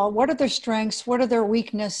 first of all, what are their strengths? What are their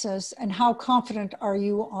weaknesses? And how confident are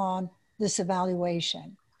you on this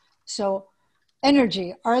evaluation? So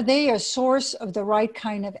energy, are they a source of the right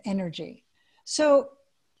kind of energy? So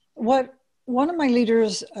what one of my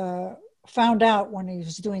leaders found out when he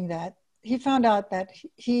was doing that, he found out that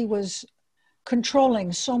he was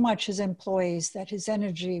controlling so much his employees that his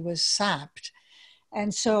energy was sapped.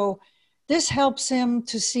 And so this helps him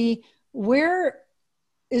to see where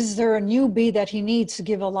is there a newbie that he needs to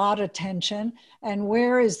give a lot of attention and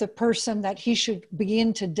where is the person that he should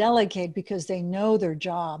begin to delegate because they know their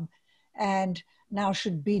job and now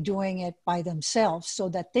should be doing it by themselves so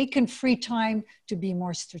that they can free time to be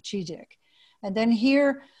more strategic. And then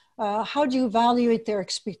here, how do you evaluate their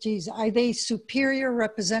expertise? Are they superior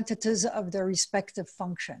representatives of their respective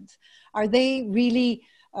functions? Are they really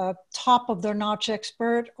top of their notch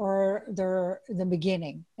expert or they're in the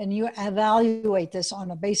beginning? And you evaluate this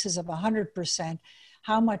on a basis of 100%.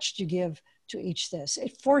 How much do you give to each this?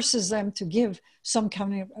 It forces them to give some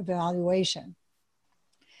kind of evaluation.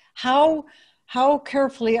 How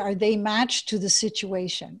carefully are they matched to the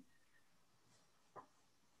situation?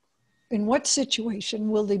 In what situation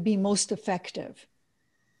will they be most effective?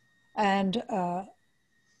 And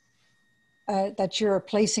that you're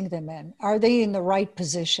placing them in. Are they in the right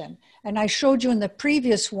position? And I showed you in the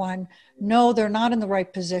previous one, no, they're not in the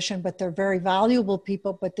right position, but they're very valuable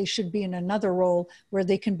people, but they should be in another role where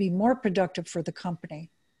they can be more productive for the company.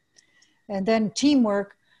 And then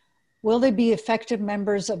teamwork, will they be effective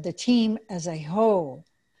members of the team as a whole?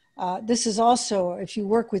 This is also, if you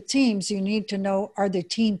work with teams, you need to know, are they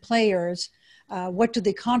team players? What do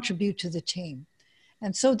they contribute to the team?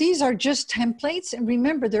 And so these are just templates. And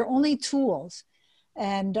remember, they're only tools.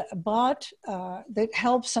 But that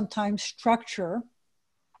helps sometimes structure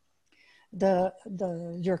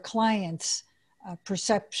your client's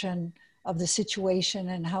perception of the situation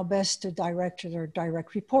and how best to direct their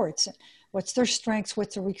direct reports. What's their strengths,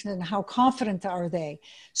 what's their weakness, and how confident are they?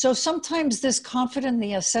 So sometimes this confident in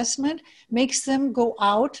the assessment makes them go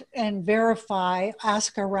out and verify,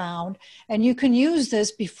 ask around, and you can use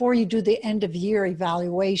this before you do the end of year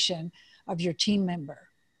evaluation of your team member,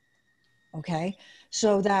 okay?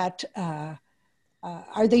 So that,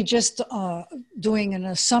 are they just doing an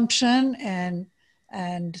assumption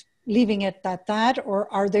and leaving it at that, or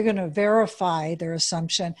are they gonna verify their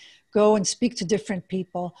assumption, go and speak to different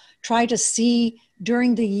people, try to see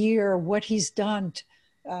during the year what he's done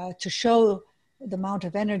to show the amount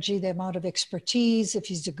of energy, the amount of expertise, if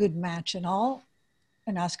he's a good match and all,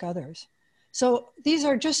 and ask others. So these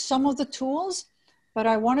are just some of the tools, but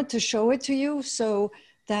I wanted to show it to you so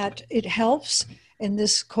that it helps in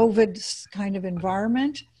this COVID kind of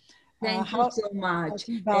environment. Thank you so much.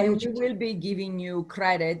 And we will be giving you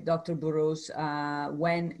credit, Dr. Burrows,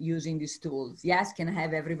 when using these tools. Yes, can I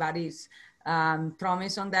have everybody's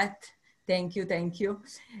promise on that? Thank you, thank you.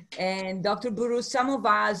 And Dr. Burrows, some of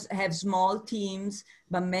us have small teams,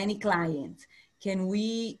 but many clients. Can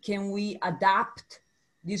we adapt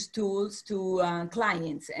these tools to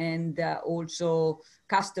clients and also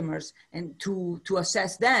customers and to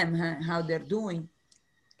assess them, how they're doing?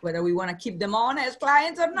 Whether we want to keep them on as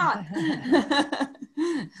clients or not.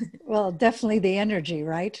 Well, definitely the energy,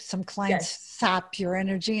 right? Some clients Yes. sap your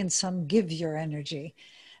energy and some give your energy.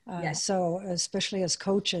 Yes. So especially as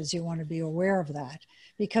coaches, you want to be aware of that,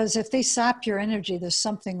 because if they sap your energy, there's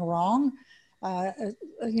something wrong.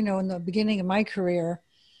 You know, in the beginning of my career,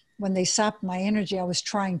 when they sapped my energy, I was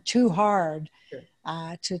trying too hard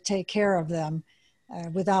to take care of them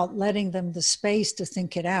without letting them the space to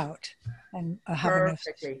think it out and have enough.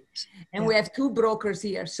 Perfectly. And we have two brokers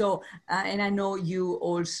here. So, and I know you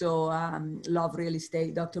also love real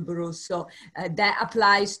estate, Dr. Bruce. So that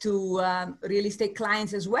applies to real estate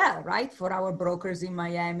clients as well, right? For our brokers in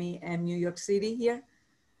Miami and New York City here.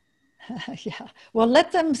 Yeah. Well,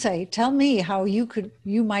 let them say, tell me how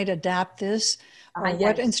you might adapt this, or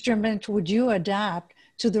what instrument would you adapt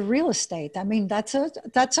to the real estate? I mean, that's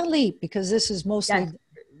a leap, because this is mostly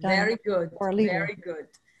very good. For a leader. Very good.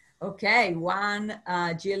 Okay,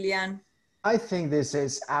 Jillian. I think this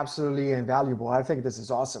is absolutely invaluable. I think this is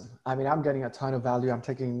awesome. I mean, I'm getting a ton of value. I'm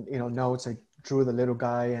taking, notes. I drew the little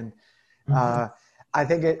guy, and I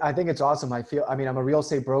think it's awesome. I mean, I'm a real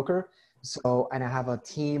estate broker. So, and I have a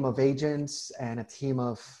team of agents and a team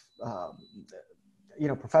of,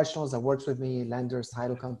 professionals that works with me, lenders,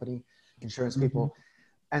 title company, insurance people.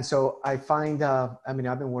 And so I find, I've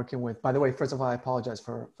been working with, by the way, first of all, I apologize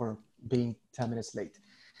for being 10 minutes late.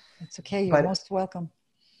 It's okay. You're most welcome.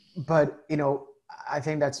 But, I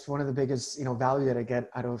think that's one of the biggest, value that I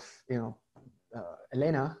get out of,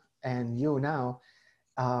 Elena and you now,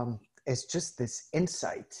 is just this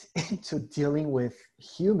insight into dealing with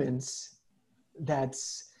humans.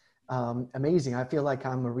 That's amazing. I feel like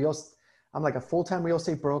I'm like a full-time real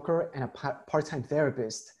estate broker and a part-time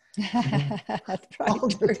therapist. That's all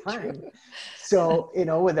the time. So,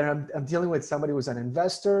 whether I'm dealing with somebody who's an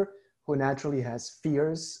investor who naturally has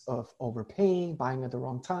fears of overpaying, buying at the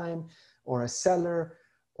wrong time, or a seller,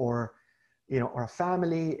 or or a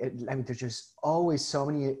family. There's just always so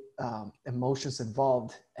many emotions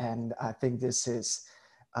involved, and I think this is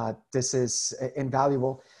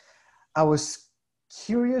invaluable. I was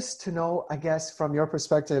curious to know, I guess, from your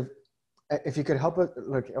perspective, if you could help it,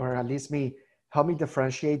 or at least help me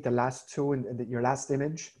differentiate the last two in your last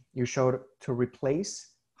image you showed, to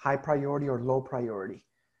replace high priority or low priority,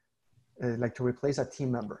 like to replace a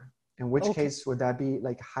team member. In which case would that be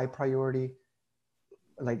like high priority?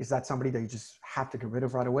 Like, is that somebody that you just have to get rid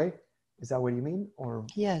of right away? Is that what you mean? Or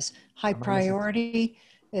yes, high priority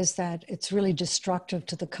is that it's really destructive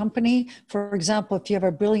to the company. For example, if you have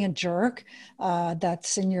a brilliant jerk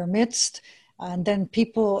that's in your midst, and then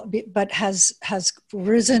but has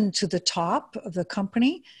risen to the top of the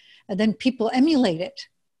company, and then people emulate it.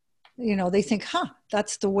 They think,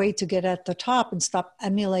 that's the way to get at the top, and stop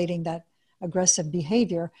emulating that aggressive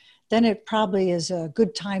behavior. Then it probably is a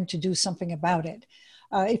good time to do something about it.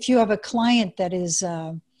 If you have a client that is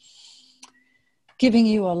giving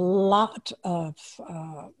you a lot of,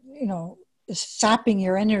 sapping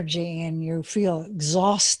your energy, and you feel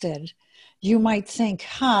exhausted, you might think,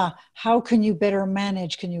 how can you better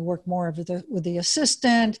manage? Can you work more with the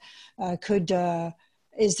assistant?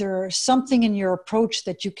 Is there something in your approach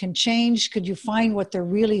that you can change? Could you find what they're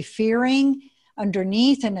really fearing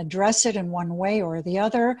underneath and address it in one way or the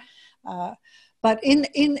other? But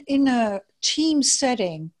in a team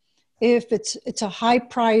setting, if it's a high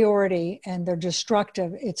priority and they're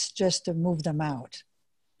destructive, it's just to move them out.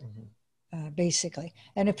 Basically.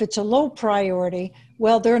 And if it's a low priority,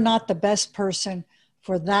 well, they're not the best person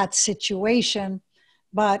for that situation,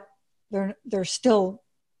 but they're still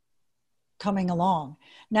coming along.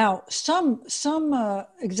 Now, some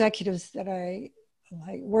executives that I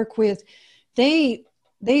work with, they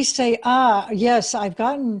say, yes, I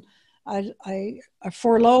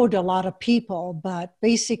furloughed a lot of people, but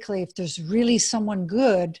basically if there's really someone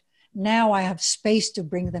good, now I have space to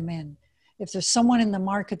bring them in. If there's someone in the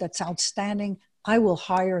market that's outstanding, I will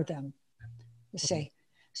hire them, say.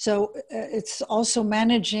 So it's also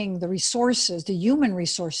managing the resources, the human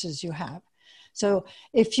resources you have. So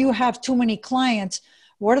if you have too many clients,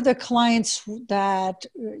 what are the clients that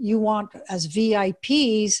you want as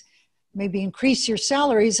VIPs? Maybe increase your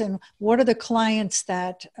salaries. And what are the clients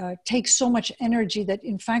that take so much energy that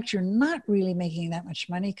in fact you're not really making that much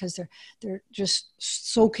money because they're just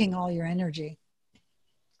soaking all your energy?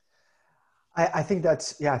 I think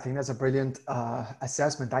that's a brilliant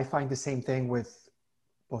assessment. I find the same thing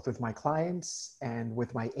both with my clients and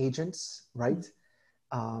with my agents, right?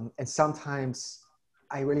 And sometimes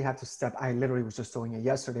I really have to I literally was just doing it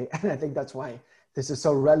yesterday. And I think that's why this is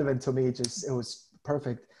so relevant to me. It was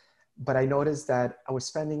perfect. But I noticed that I was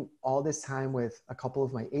spending all this time with a couple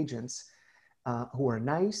of my agents who are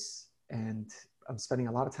nice, and I'm spending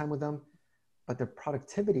a lot of time with them. but their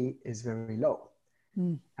productivity is very low.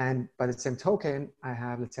 And by the same token, I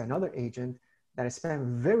have, let's say, another agent that I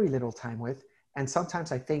spend very little time with. And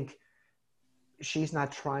sometimes I think she's not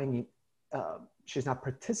trying, she's not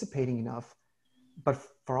participating enough, but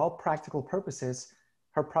for all practical purposes,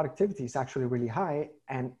 her productivity is actually really high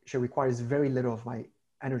and she requires very little of my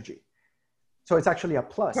energy. So it's actually a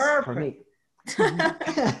plus for me.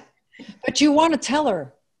 But you want to tell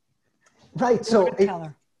her. Right.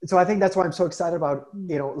 So I think that's why I'm so excited about,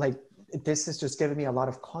 you know, like, this is just giving me a lot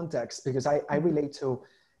of context, because I relate to,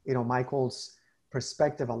 you know, Michael's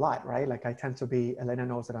perspective a lot, right? Like, I tend to be, Elena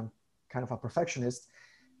knows that I'm kind of a perfectionist.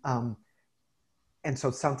 And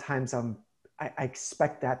so sometimes I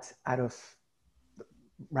expect that out of,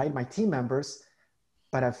 right, my team members,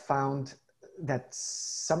 but I've found that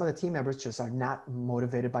some of the team members just are not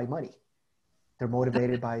motivated by money. They're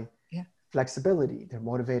motivated by flexibility. They're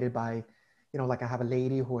motivated by, you know, like, I have a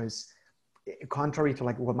lady who is, contrary to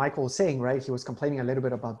like what Michael was saying, right? He was complaining a little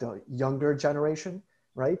bit about the younger generation,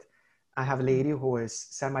 right? I have a lady who is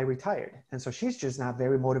semi-retired. And so she's just not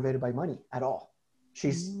very motivated by money at all.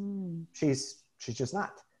 She's just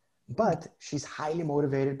not, but she's highly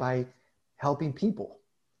motivated by helping people.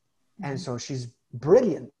 And so she's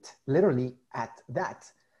brilliant, literally, at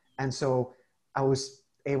that. And so I was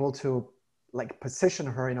able to like position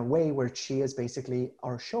her in a way where she is basically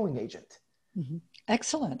our showing agent.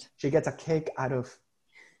 Excellent. She gets a kick out of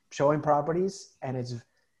showing properties, and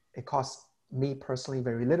it costs me personally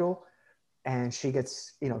very little, and she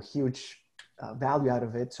gets, you know, huge value out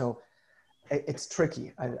of it. So it's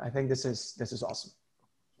tricky. I think this is awesome.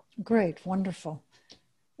 Great, wonderful.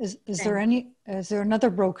 Is there another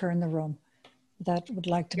broker in the room that would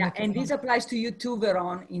like to make and this applies to you too,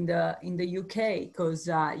 Veron, in the UK, because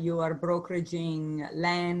you are brokeraging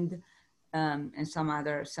land and some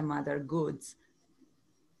other goods.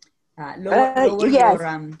 Lower yes.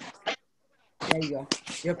 There you go.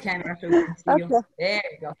 Your camera so we can see you. There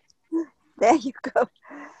you go. There you go.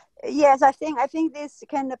 Yes, I think this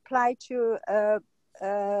can apply to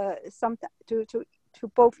to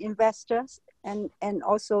both investors and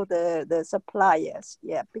also the suppliers.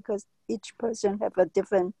 Yeah, because each person have a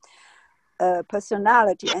different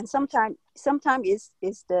personality, and sometimes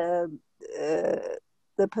is the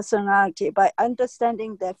personality. By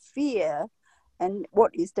understanding their fear and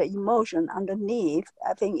what is the emotion underneath,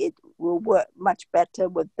 I think it will work much better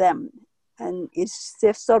with them. And it's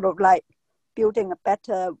just sort of like building a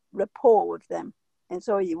better rapport with them. And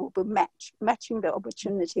so you will be matching the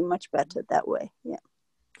opportunity much better that way. Yeah.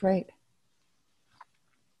 Great.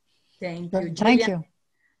 Thank you. Thank you.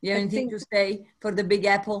 You have anything to say for the Big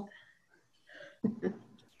Apple?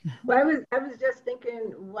 Well, I was just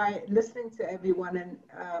thinking while listening to everyone, and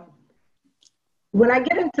when I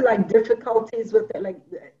get into like difficulties with it, like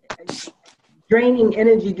draining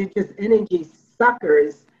energy to just energy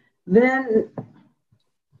suckers, then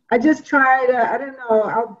I just try to, I don't know,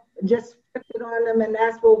 I'll just put it on them and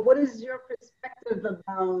ask, well, what is your perspective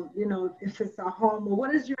about, you know, if it's a home, or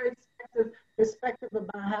what is your perspective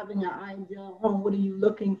about having an ideal home? What are you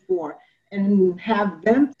looking for? And have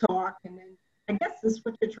them talk, and then I guess that's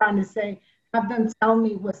what you're trying to say, have them tell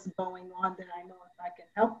me what's going on, that I know if I can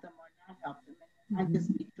help them or not help them. I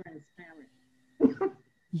just be transparent.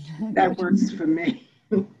 That works for me.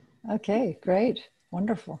 Okay, great.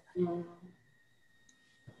 Wonderful.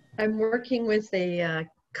 I'm working with a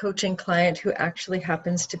coaching client who actually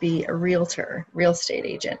happens to be a realtor, real estate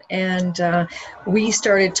agent. And we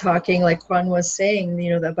started talking, like Juan was saying,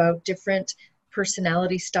 you know, about different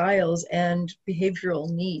personality styles and behavioral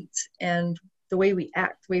needs. And the way we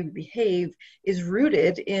act, the way we behave is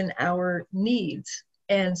rooted in our needs.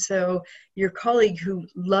 And so your colleague who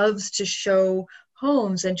loves to show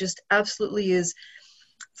homes and just absolutely is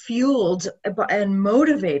fueled and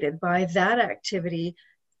motivated by that activity,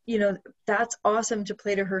 you know, that's awesome to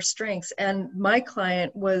play to her strengths. And my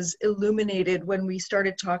client was illuminated when we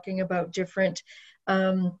started talking about different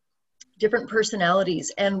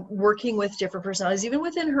personalities and working with different personalities, even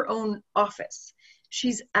within her own office.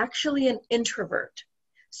 She's actually an introvert.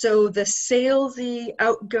 So the salesy,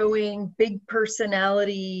 outgoing, big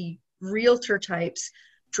personality realtor types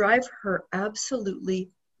drive her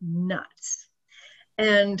absolutely nuts.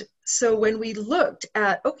 And so when we looked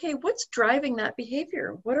at, okay, what's driving that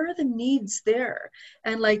behavior? What are the needs there?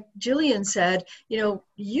 And like Jillian said, you know,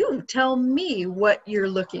 you tell me what you're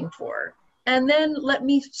looking for, and then let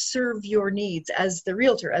me serve your needs as the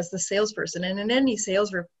realtor, as the salesperson. And in any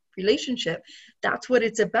sales relationship, that's what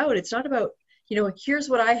it's about. It's not about, you know, here's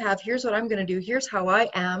what I have, here's what I'm going to do, here's how I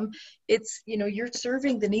am. It's, you know, you're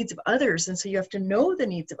serving the needs of others. And so you have to know the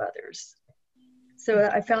needs of others. So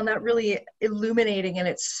I found that really illuminating, and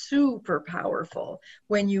it's super powerful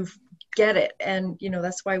when you get it. And, you know,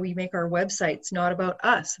 that's why we make our websites not about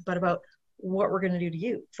us, but about what we're going to do to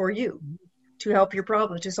you, for you, to help your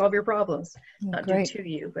problems, to solve your problems, not do to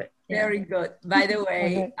you, but. Yeah. Very good. By the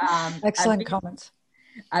way, excellent comments.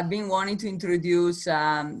 I've been wanting to introduce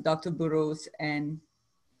Dr. Burrows and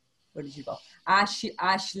what did you call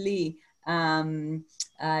Ashley, and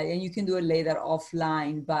you can do it later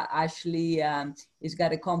offline. But Ashley has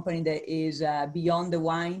got a company that is Beyond the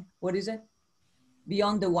Wine. What is it?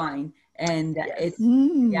 Beyond the Wine, and it's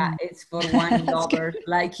it's for wine lovers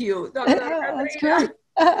like you, Dr. That's great.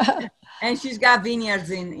 And she's got vineyards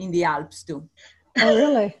in the Alps too. Oh,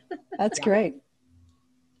 really? That's great.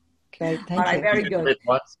 Great, thank you. All right, very good.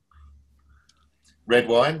 Red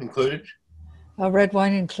wine included? Red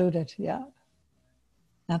wine included, yeah.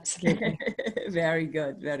 Absolutely. Very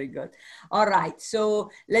good, very good. All right, so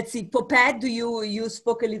let's see. Popette, you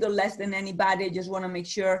spoke a little less than anybody. I just want to make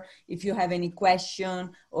sure if you have any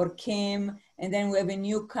question, or Kim, and then we have a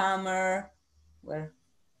newcomer. Where?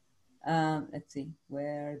 Let's see,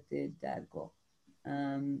 where did that go?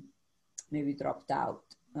 Maybe dropped out.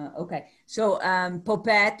 Okay, so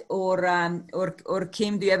Popette or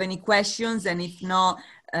Kim, do you have any questions? And if not,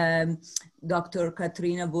 Dr.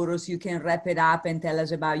 Katrina Burrows, you can wrap it up and tell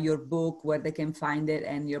us about your book, where they can find it,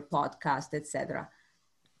 and your podcast, etc.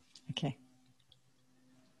 Okay.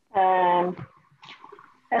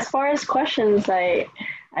 As far as questions,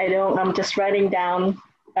 I'm just writing down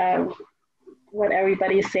what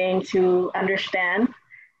everybody's saying to understand.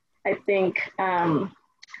 I think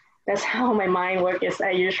that's how my mind works. Is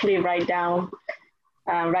I usually write down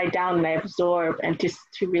and I absorb, and to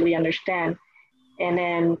really understand, and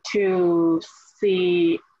then to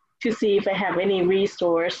see if I have any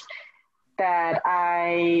resource that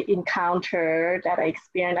I encounter, that I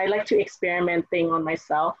experience. I like to experiment things on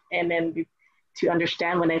myself, and then to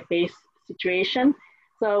understand when I face situation.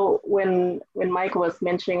 So when Mike was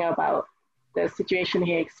mentioning about the situation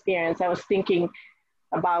he experienced, I was thinking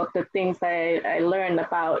about the things I learned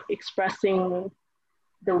about expressing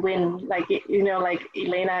the win. Like, you know, like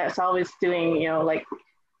Elena is always doing, you know, like,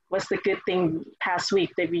 what's the good thing past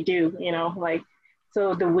week that we do, you know, like,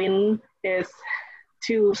 so the win is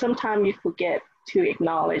to, sometimes you forget to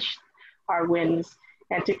acknowledge our wins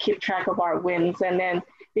and to keep track of our wins. And then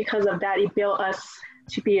because of that, it built us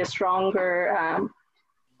to be a stronger,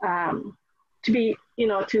 to be, you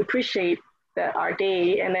know, to appreciate our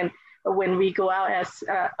day. And then when we go out as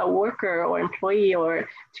a worker or employee or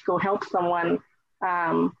to go help someone,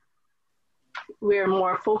 we're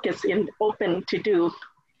more focused and open to do.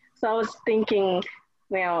 So I was thinking,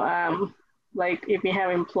 you know, like if you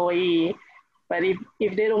have employee, but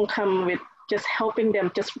if they don't come with just helping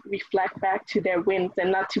them just reflect back to their wins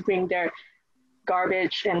and not to bring their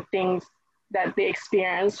garbage and things that they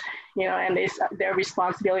experience, you know, and it's their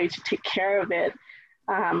responsibility to take care of it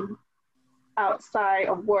outside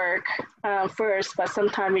of work first. But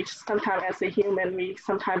sometimes as a human, we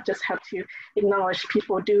sometimes just have to acknowledge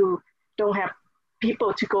people don't have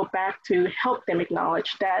people to go back to help them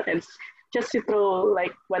acknowledge that. And just to throw,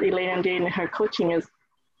 like what Elena did in her coaching is,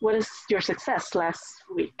 what is your success last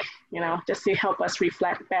week? You know, just to help us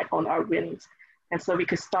reflect back on our wins. And so we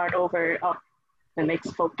could start over the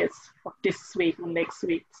next focus of this week and next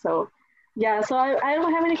week. So yeah, so I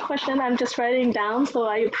don't have any question. I'm just writing down. So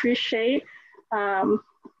I appreciate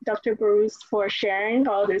Dr. Burrows for sharing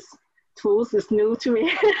all these tools. It's new to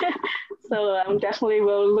me. So definitely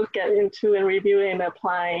will look into and review and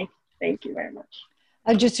apply. Thank you very much.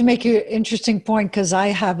 Just to make an interesting point, because I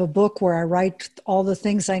have a book where I write all the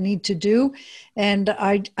things I need to do, and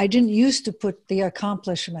I didn't used to put the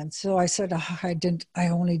accomplishments. So I said, I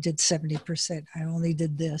only did 70%. I only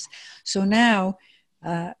did this. So now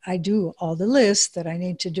I do all the lists that I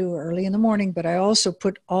need to do early in the morning, but I also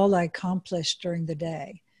put all I accomplished during the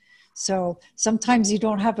day. So sometimes you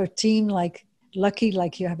don't have a team like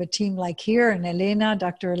you have a team like here, and Elena,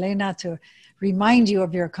 Dr. Elena, to remind you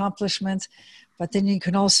of your accomplishments. But then you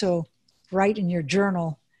can also write in your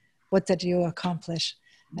journal what did you accomplish.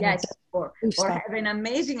 Yes, or have an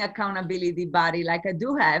amazing accountability buddy like I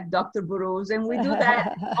do have, Dr. Burrows, and we do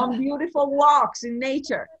that on beautiful walks in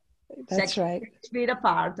nature. That's right. 6 feet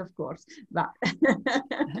apart, of course. But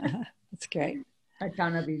that's great.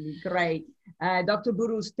 Accountability, great. Dr.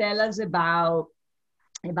 Burrows, tell us about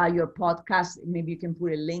your podcast. Maybe you can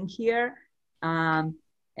put a link here.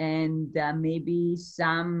 And maybe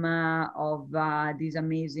some of these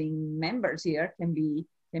amazing members here can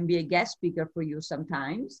be a guest speaker for you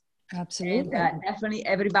sometimes. Absolutely. And definitely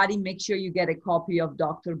everybody make sure you get a copy of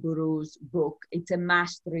Dr. Burrows' book. It's a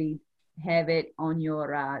must read. have it on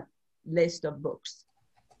your list of books?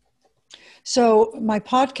 So my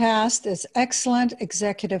podcast is Excellent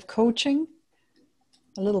Executive Coaching.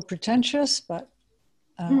 A little pretentious, but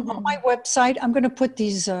on my website, I'm going to put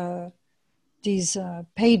these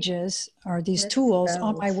pages or these tools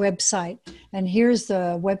on my website. And here's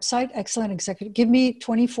the website, Excellent Executive. Give me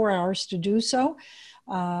 24 hours to do so.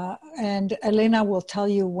 And Elena will tell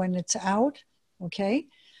you when it's out. Okay.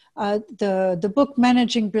 The book,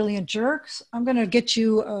 Managing Brilliant Jerks, I'm going to get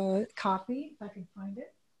you a copy if I can find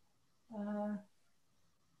it.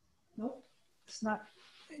 Nope, it's not.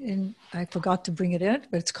 I forgot to bring it in,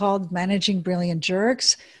 but it's called Managing Brilliant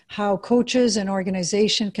Jerks, How Coaches and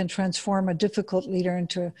Organization Can Transform a Difficult Leader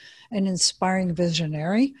into an Inspiring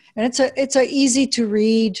Visionary. And it's a easy to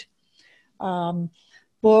read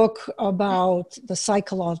book about the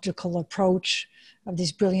psychological approach of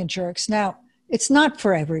these brilliant jerks. Now, it's not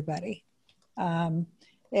for everybody.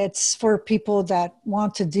 It's for people that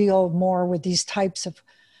want to deal more with these types of,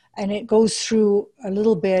 and it goes through a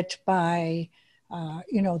little bit by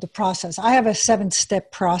the process. I have a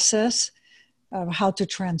 7-step process of how to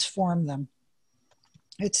transform them.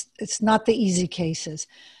 It's not the easy cases.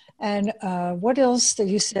 And what else that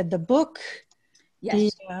you said? The book?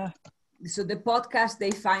 Yes. So the podcast,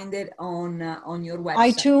 they find it on your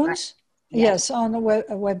website. iTunes? Right? Yes, on a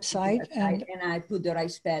website. And I put the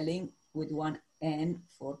right spelling with one N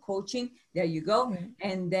for coaching. There you go. Mm-hmm.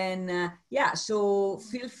 And then, so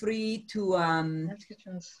feel free to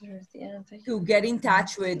get in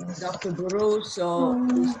touch with Dr. Burrows. So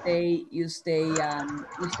you stay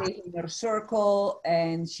in her circle,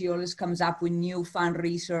 and she always comes up with new fun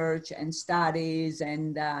research and studies.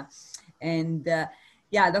 And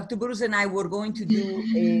Dr. Burrows and I were going to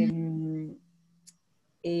do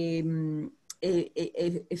a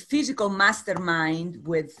physical mastermind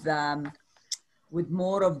with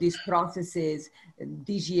more of these processes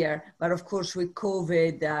this year, but of course with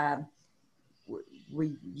COVID,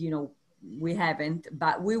 we haven't,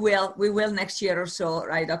 but we will next year or so,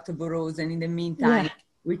 right, Dr. Burrows? And in the meantime,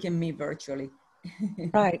 we can meet virtually.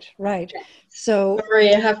 Right. So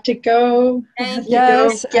sorry, I have to go.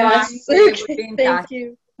 Yes. Yes. Okay. Thank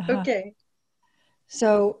you. Okay.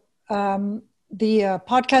 So the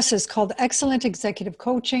podcast is called Excellent Executive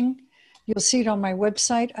Coaching. You'll see it on my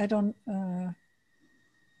website. I don't.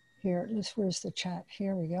 Here, where's the chat?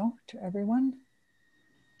 Here we go, to everyone.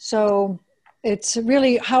 So it's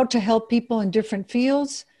really how to help people in different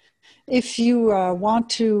fields. If you want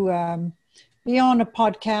to be on a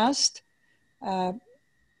podcast,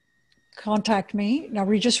 contact me. Now,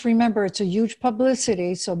 just remember, it's a huge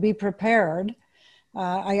publicity, so be prepared.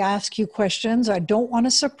 I ask you questions. I don't want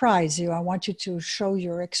to surprise you. I want you to show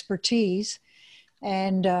your expertise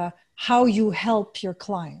and how you help your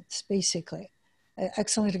clients, basically.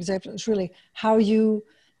 Excellent example is really how you,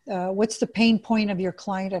 what's the pain point of your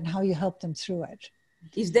client and how you help them through it.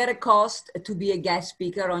 Is there a cost to be a guest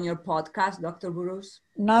speaker on your podcast, Dr. Burrows?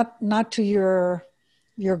 Not to your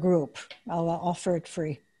group. I'll offer it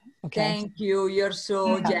free. Okay. Thank you. You're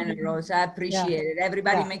so generous. I appreciate it.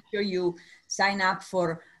 Everybody, make sure you sign up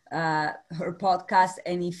for her podcast.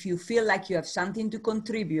 And if you feel like you have something to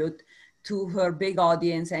contribute to her big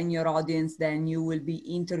audience and your audience, then you will be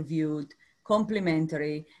interviewed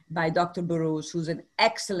complimentary by Dr. Burrows, who's an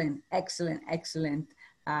excellent.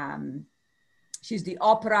 She's the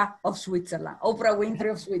Oprah of Switzerland, Oprah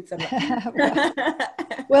Winfrey of Switzerland.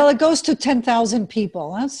 Well, it goes to 10,000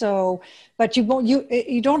 people. Huh? So, but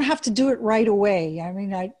you don't have to do it right away. I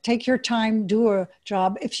mean, take your time, do a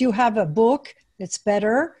job. If you have a book, it's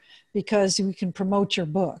better because you can promote your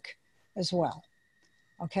book as well.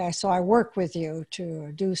 Okay, so I work with you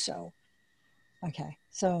to do so. Okay,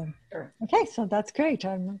 so that's great.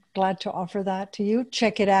 I'm glad to offer that to you.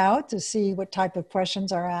 Check it out to see what type of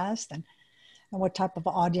questions are asked and what type of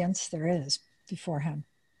audience there is beforehand.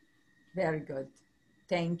 Very good.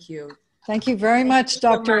 Thank you. Thank you very much,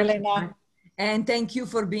 Dr. Elena. And thank you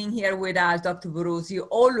for being here with us, Dr. Burrows. You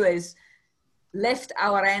always lift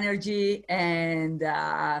our energy, and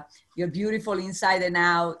you're beautiful inside and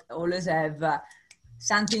out. Always have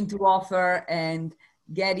something to offer and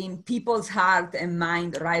get in people's heart and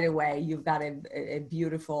mind right away. You've got a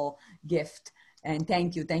beautiful gift. And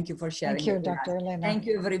thank you for sharing. Thank you, Dr. Elena. Thank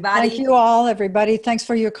you, everybody. Thank you all, everybody. Thanks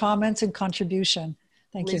for your comments and contribution.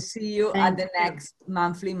 Thank you. We'll see you at the next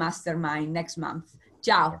monthly mastermind next month.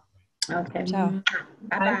 Ciao. Okay. Ciao.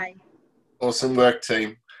 Bye-bye. Awesome work,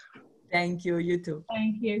 team. Thank you. You too.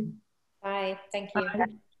 Thank you. Bye. Thank you. Bye.